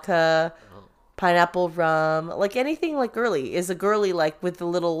pineapple vodka. pineapple rum, like anything like girly. Is a girly like with the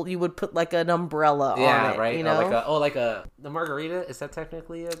little, you would put like an umbrella on it, right. you know? Like the margarita. Is that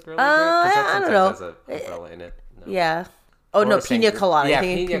technically a girly drink? I don't know. Has an umbrella in it. No. Yeah. Oh, Or no, a pina colada. Yeah, I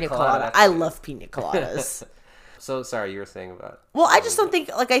think pina pina colada. colada. I love pina coladas. So, sorry, you were saying about... Well, I just don't think,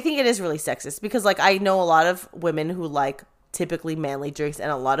 like, I think it is really sexist because, like, I know a lot of women who like typically manly drinks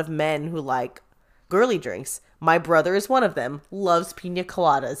and a lot of men who like girly drinks. My brother is one of them. Loves pina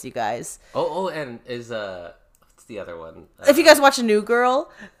coladas, you guys. And is, what's the other one? If you guys watch A New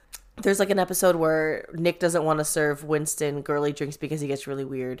Girl, there's like an episode where Nick doesn't want to serve Winston girly drinks because he gets really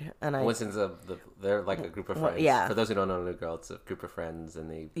weird. And Winston's they're like a group of friends. Yeah. For those who don't know New Girl, it's a group of friends and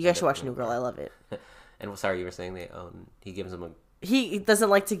they... You guys should watch New Girl. I love it. And sorry, you were saying he gives them a... He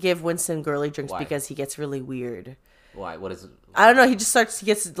doesn't like to give Winston girly drinks Why? because he gets really weird. Why? What is... I don't know. He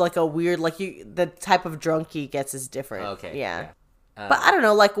gets like a weird, like the type of drunk he gets is different. Okay. Yeah. But I don't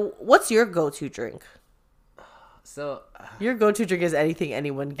know, like, what's your go-to drink? So... Your go-to drink is anything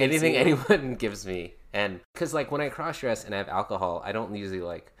anyone gives you. Anyone gives me. And... Because, like, when I cross-dress and I have alcohol, I don't usually,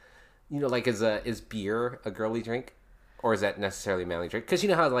 like... You know, like, is beer a girly drink? Or is that necessarily a manly drink? Because you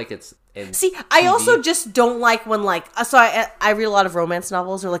know how, like, it's... See, I also just don't like when, like... So I read a lot of romance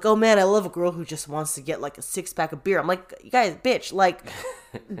novels. They're like, oh, man, I love a girl who just wants to get, like, a six-pack of beer. I'm like, you guys, bitch, like,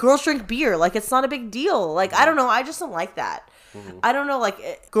 girls drink beer. Like, it's not a big deal. Like, I don't know. I just don't like that. Mm-hmm. I don't know,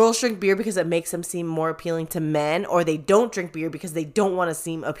 like, girls drink beer because it makes them seem more appealing to men, or they don't drink beer because they don't want to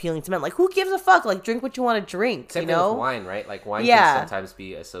seem appealing to men. Like, who gives a fuck? Like, drink what you want to drink, Same you know? with wine, right? Like, wine can sometimes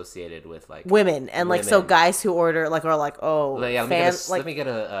be associated with, like... Women. And, like, so guys who order, like, are like, oh... Yeah, let me get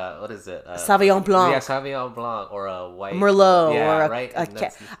a what is it? Sauvignon Blanc. Yeah, Sauvignon Blanc, or a white... Merlot, yeah, or right? I don't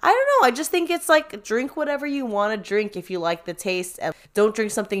know. I just think it's, like, drink whatever you want to drink if you like the taste. And don't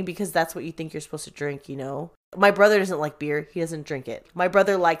drink something because that's what you think you're supposed to drink, you know? My brother doesn't like beer. He doesn't drink it. My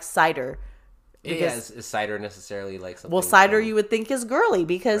brother likes cider. Is cider necessarily like something? Well, cider you would think is girly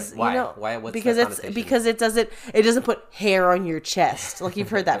because Why? you know Why? What's because it doesn't put hair on your chest. Like you've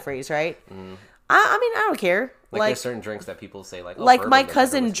heard that phrase, right? Mm. I mean, I don't care. Like there's certain drinks that people say like. Oh, like my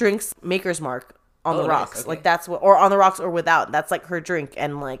cousin drinks Maker's Mark on the rocks. Nice. Okay. Like that's what, or on the rocks or without. That's like her drink,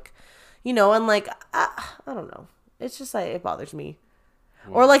 and like, you know, and like I don't know. It's just like it bothers me.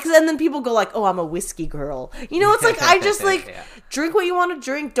 Or like, and then people go like, "Oh, I'm a whiskey girl." You know, it's like I just like drink what you want to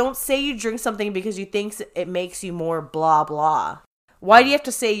drink. Don't say you drink something because you think it makes you more blah blah. Why do you have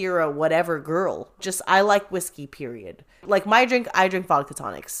to say you're a whatever girl? Just I like whiskey. Period. Like I drink vodka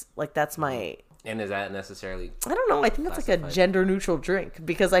tonics. Like that's my. And is that necessarily? I don't know. I think that's like a gender neutral drink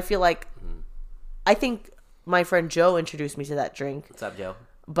because I feel like, I think my friend Joe introduced me to that drink. What's up, Joe?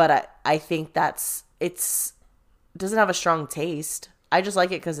 But I think doesn't have a strong taste. I just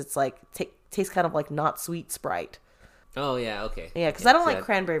like it because it's like tastes kind of like not sweet Sprite. Oh yeah, okay. Yeah, because I don't like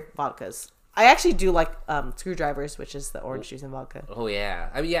cranberry vodkas. I actually do like Screwdrivers, which is the orange juice and vodka. Oh yeah,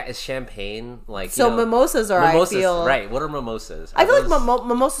 I mean is champagne like so? You know, mimosas are. I feel right. What are mimosas? I feel like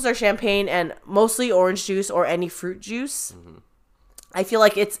mimosas are champagne and mostly orange juice or any fruit juice. Mm-hmm. I feel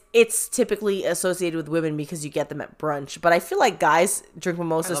like it's typically associated with women because you get them at brunch. But I feel like guys drink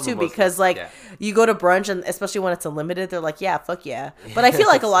mimosas too because like you go to brunch and especially when it's unlimited, they're like, yeah, fuck yeah. But I feel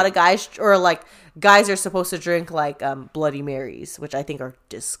like a lot of guys are supposed to drink like Bloody Marys, which I think are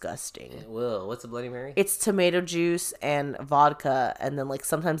disgusting. Whoa, what's a Bloody Mary? It's tomato juice and vodka, and then like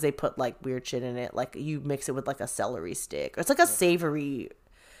sometimes they put like weird shit in it. Like you mix it with like a celery stick. Or it's like a savory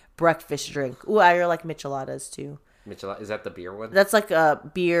breakfast drink. Ooh, I like micheladas too. Is that the beer one? That's like a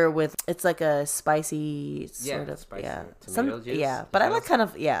beer with it's like a spicy sort of spicy tomato juice. Yeah, but I like kind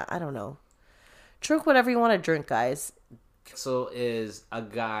of I don't know. Drink whatever you want to drink, guys. So is a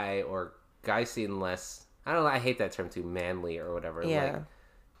guy or guy seen less? I don't know. I hate that term too, manly or whatever. Yeah. Like,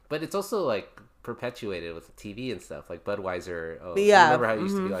 but it's also like perpetuated with TV and stuff like Budweiser. Oh, yeah. Remember how it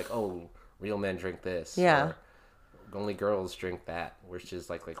used to be like, oh, real men drink this. Yeah. Or, only girls drink that, which is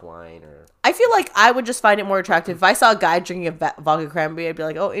like wine or... I feel like I would just find it more attractive. If I saw a guy drinking a vodka cranberry, I'd be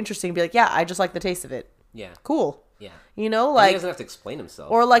like, oh, interesting. Be like, yeah, I just like the taste of it. Yeah. Cool. Yeah. You know, like... He doesn't have to explain himself.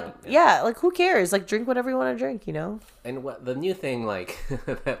 Or like, like, who cares? Like, drink whatever you want to drink, you know? And what the new thing, like,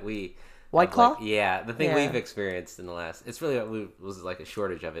 that we... White Claw? Like, the thing we've experienced in the last... It's really was like a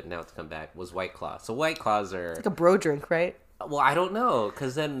shortage of it, now it's come back, was White Claw. So White Claws are... It's like a bro drink, right? Well, I don't know,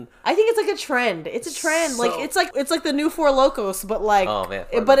 because then... I think it's like a trend. It's a trend. So, like, it's like the new Four Locos, but like... Oh, man.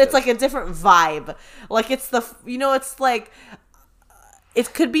 It's like a different vibe. Like, it's the... You know, it's like...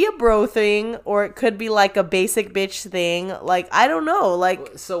 It could be a bro thing, or it could be like a basic bitch thing. Like, I don't know.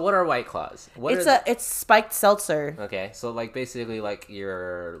 Like... So, what are White Claws? It's spiked seltzer. Okay, so like basically like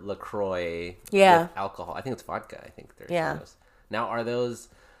your LaCroix with alcohol. I think it's vodka. I think there's those. Now, are those...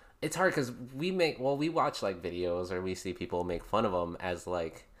 it's hard because we watch like videos or we see people make fun of them as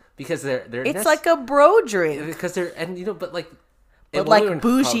like because they're it's like a bro drink because they're but like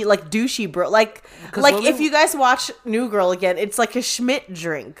bougie like douchey bro like if you guys watch New Girl again, it's like a Schmidt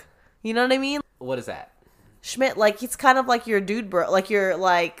drink. You know what I mean? What is that? Schmidt, like it's kind of like your dude bro, like you're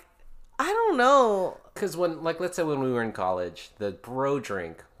like I don't know. Because when, like, let's say when we were in college, the bro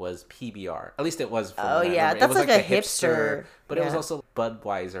drink was PBR. At least it was. Oh yeah, that's like a hipster. But it was also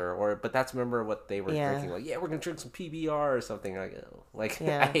Budweiser, but that's remember what they were drinking. Like, we're gonna drink some PBR or something. Like,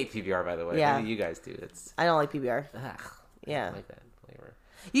 I hate PBR by the way. Yeah, maybe you guys do. I don't like PBR. Ugh, yeah, I don't like that flavor.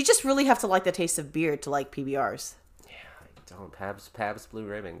 You just really have to like the taste of beer to like PBRs. Yeah, I don't. Pabst Blue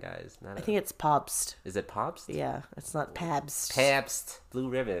Ribbon, guys. I think it's Pabst. Is it Pabst? Yeah, it's not Pabst. Pabst Blue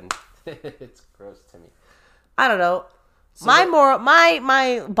Ribbon. It's gross to me. I don't know. So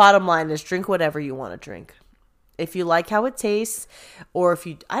my bottom line is drink whatever you want to drink. If you like how it tastes, or if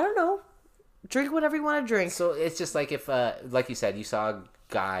you I don't know, drink whatever you want to drink. So it's just like if like you said, you saw a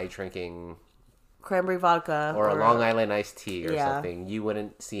guy drinking cranberry vodka or a Long Island iced tea or something, you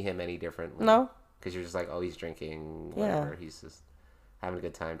wouldn't see him any differently. No, because you're just like, oh, he's drinking whatever. He's just having a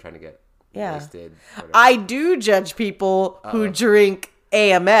good time trying to get wasted. Whatever. I do judge people who drink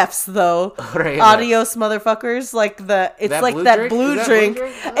AMFs though. Adios motherfuckers. Like that blue drink.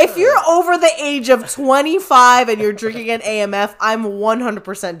 If you're over the age of 25 and you're drinking an AMF, I'm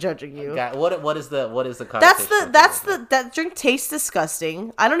 100% judging you. What is the connotation? That drink tastes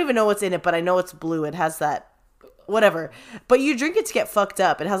disgusting. I don't even know what's in it, but I know it's blue. It has that whatever. But you drink it to get fucked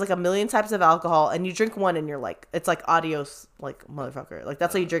up. It has like a million types of alcohol, and you drink one and you're like, it's like adios, like motherfucker. Like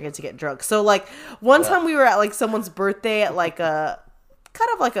that's how you drink it to get drunk. So like one time we were at like someone's birthday at like a kind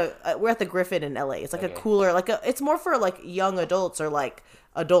of like we're at the Griffin in LA. It's like a cooler, it's more for like young adults or like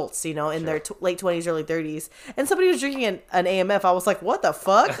adults, you know, in their late 20s, early 30s. And somebody was drinking an AMF. I was like, what the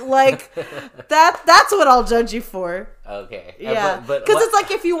fuck? Like that's what I'll judge you for. Okay. Yeah. Because it's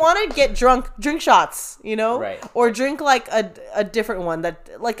like if you want to get drunk, drink shots, you know? Right. Or drink like a different one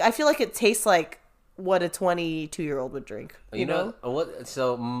that like I feel like it tastes like what a 22-year-old would drink. You know? What?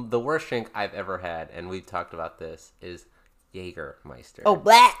 So the worst drink I've ever had, and we've talked about this, is Jägermeister. Oh,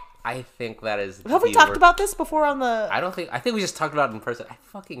 blah. I think that is. Have we talked about this before on the? I think we just talked about it in person. I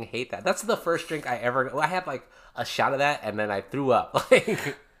fucking hate that. That's the first drink I ever. I had like a shot of that and then I threw up.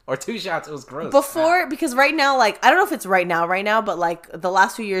 Like, or 2 shots. It was gross. Because right now, like I don't know if it's right now, but like the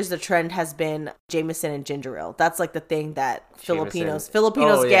last few years, the trend has been Jameson and ginger ale. That's like the thing that Filipinos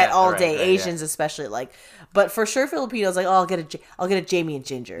get all day. Asians especially like. But for sure, Filipinos like, I'll get a Jamie and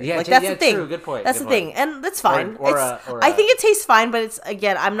ginger. Yeah, like that's the thing. True. Good point. That's the thing, and that's fine. I think it tastes fine, but it's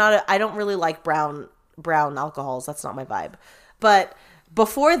again, I don't really like brown alcohols. That's not my vibe. But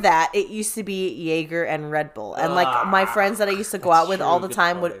before that, it used to be Jaeger and Red Bull, and like my friends that I used to go out with all the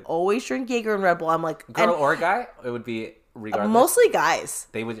time would always drink Jaeger and Red Bull. I'm like, girl or guy, it would be. Regardless. Mostly guys.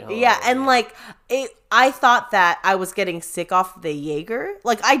 They would. And like I thought that I was getting sick off the Jaeger.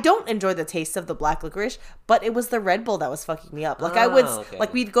 Like I don't enjoy the taste of the black licorice, but it was the Red Bull that was fucking me up. Like I would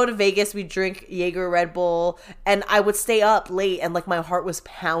like we'd go to Vegas, we'd drink Jaeger, Red Bull, and I would stay up late and like my heart was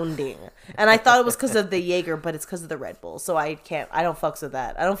pounding. And I thought it was because of the Jaeger, but it's because of the Red Bull. So I don't fucks with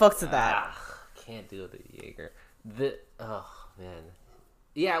that. Can't do the Jaeger. Oh man.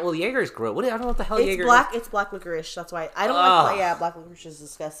 Yeah, well, Jaeger's gross. I don't know what the hell Jaeger is. It's black licorice. That's why I don't like. Yeah, black licorice is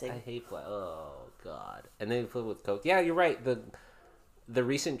disgusting. I hate black. Oh god. And then fill it with Coke. Yeah, you're right. The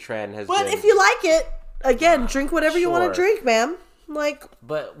recent trend has. But if you like it, again, drink whatever you want to drink, man. Like.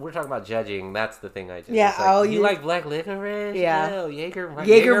 But we're talking about judging. That's the thing I just. Yeah. Like, you like black licorice? Yeah. No, Jaeger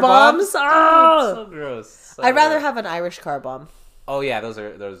bombs. Oh, so gross. I'd rather have an Irish car bomb. Oh yeah, those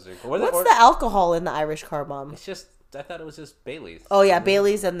are cool. What's the alcohol in the Irish car bomb? It's just. I thought it was just Bailey's. Oh yeah,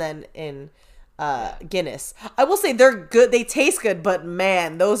 Bailey's, and then in Guinness. I will say they're good. They taste good, but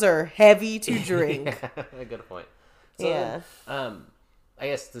man, those are heavy to drink. Good point. So, I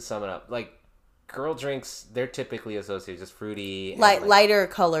guess to sum it up, like girl drinks, they're typically associated just fruity, lighter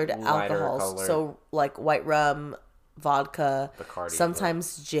colored alcohols. So like white rum, vodka, Bacardi,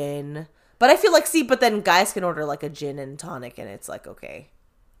 sometimes gin. But I feel like but then guys can order like a gin and tonic, and it's like okay.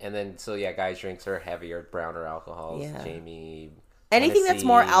 And then, guys' drinks are heavier, browner alcohols. Yeah. Jamie, anything Tennessee. That's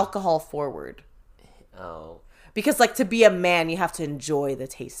more alcohol forward. Oh. Because, like, to be a man, you have to enjoy the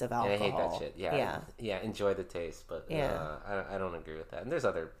taste of alcohol. And I hate that shit. Yeah, enjoy the taste. But I don't agree with that. And there's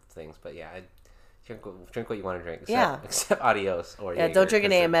other things, but drink what you want to drink. Except adios or Jaeger, don't drink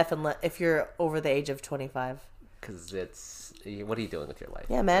an AMF if you're over the age of 25. Because what are you doing with your life?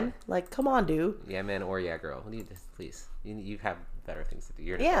 Yeah, man. Like, come on, dude. Yeah, man, or yeah, girl. Please. You have better things to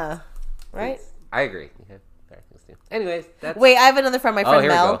do. Right? I agree. You better things to do. Anyways, that's... Wait, I have another friend. My friend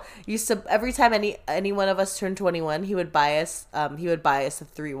here we Mel go. used to, every time any one of us turned 21, he would buy us the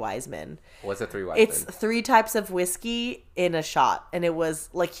Three Wise Men. What's a Three Wise It's Men? 3 types of whiskey in a shot, and it was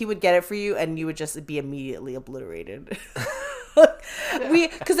like he would get it for you, and you would just be immediately obliterated.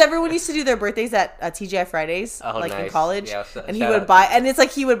 Because everyone used to do their birthdays at TGI Fridays, in nice. college, Yeah, and he would buy, and it's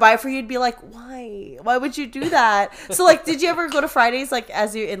like he would buy it for you. You'd be like, why would you do that? So like, did you ever go to Fridays like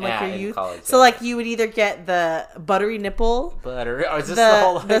as you in like your in youth? college, So like you would either get the buttery nipple, Butter. Oh, is this the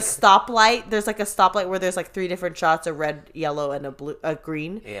whole... the stoplight. There's like a stoplight where there's like 3 different shots: a red, yellow, and a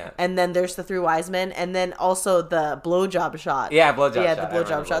green. Yeah. And then there's the Three Wise Men, and then also the blowjob shot. Yeah, blowjob shot. Yeah, the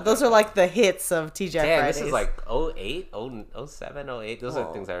blowjob shot. Those are like the hits of TGI Fridays. This is like 08, 07, 08. Those are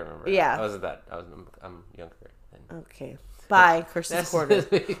the things I remember. Yeah. I wasn't that. I'm younger. Okay. Bye, Kirsten's Corner.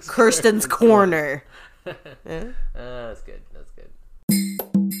 Kirsten's Kirsten's Corner. That's good. That's good.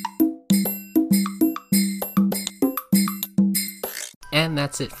 And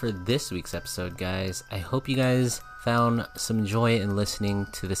that's it for this week's episode, guys. I hope you guys found some joy in listening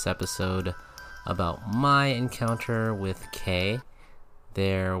to this episode about my encounter with Kay.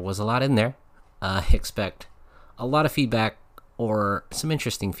 There was a lot in there. Expect a lot of feedback or some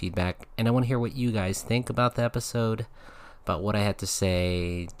interesting feedback, and I want to hear what you guys think about the episode, about what I had to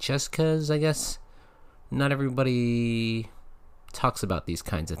say, just because I guess not everybody talks about these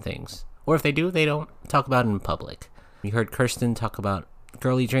kinds of things. Or if they do, they don't talk about it in public. You heard Kirsten talk about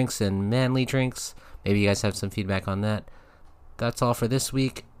girly drinks and manly drinks. Maybe you guys have some feedback on that. That's all for this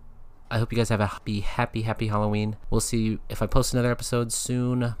week. I hope you guys have a happy Halloween. We'll see if I post another episode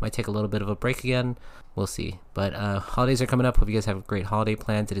soon. Might take a little bit of a break again. We'll see. But holidays are coming up. Hope you guys have great holiday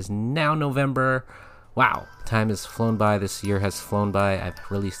plans. It is now November. Wow. Time has flown by. This year has flown by. I've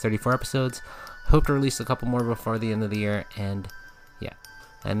released 34 episodes. Hope to release a couple more before the end of the year. And yeah.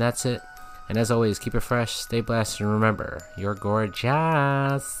 And that's it. And as always, keep it fresh, stay blessed, and remember, you're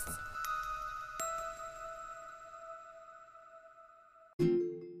gorgeous.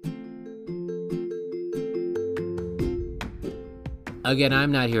 Again,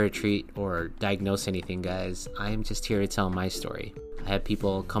 I'm not here to treat or diagnose anything, guys. I'm just here to tell my story. I have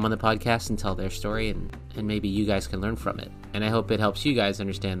people come on the podcast and tell their story, and maybe you guys can learn from it. And I hope it helps you guys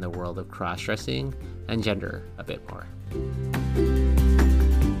understand the world of cross-dressing and gender a bit more.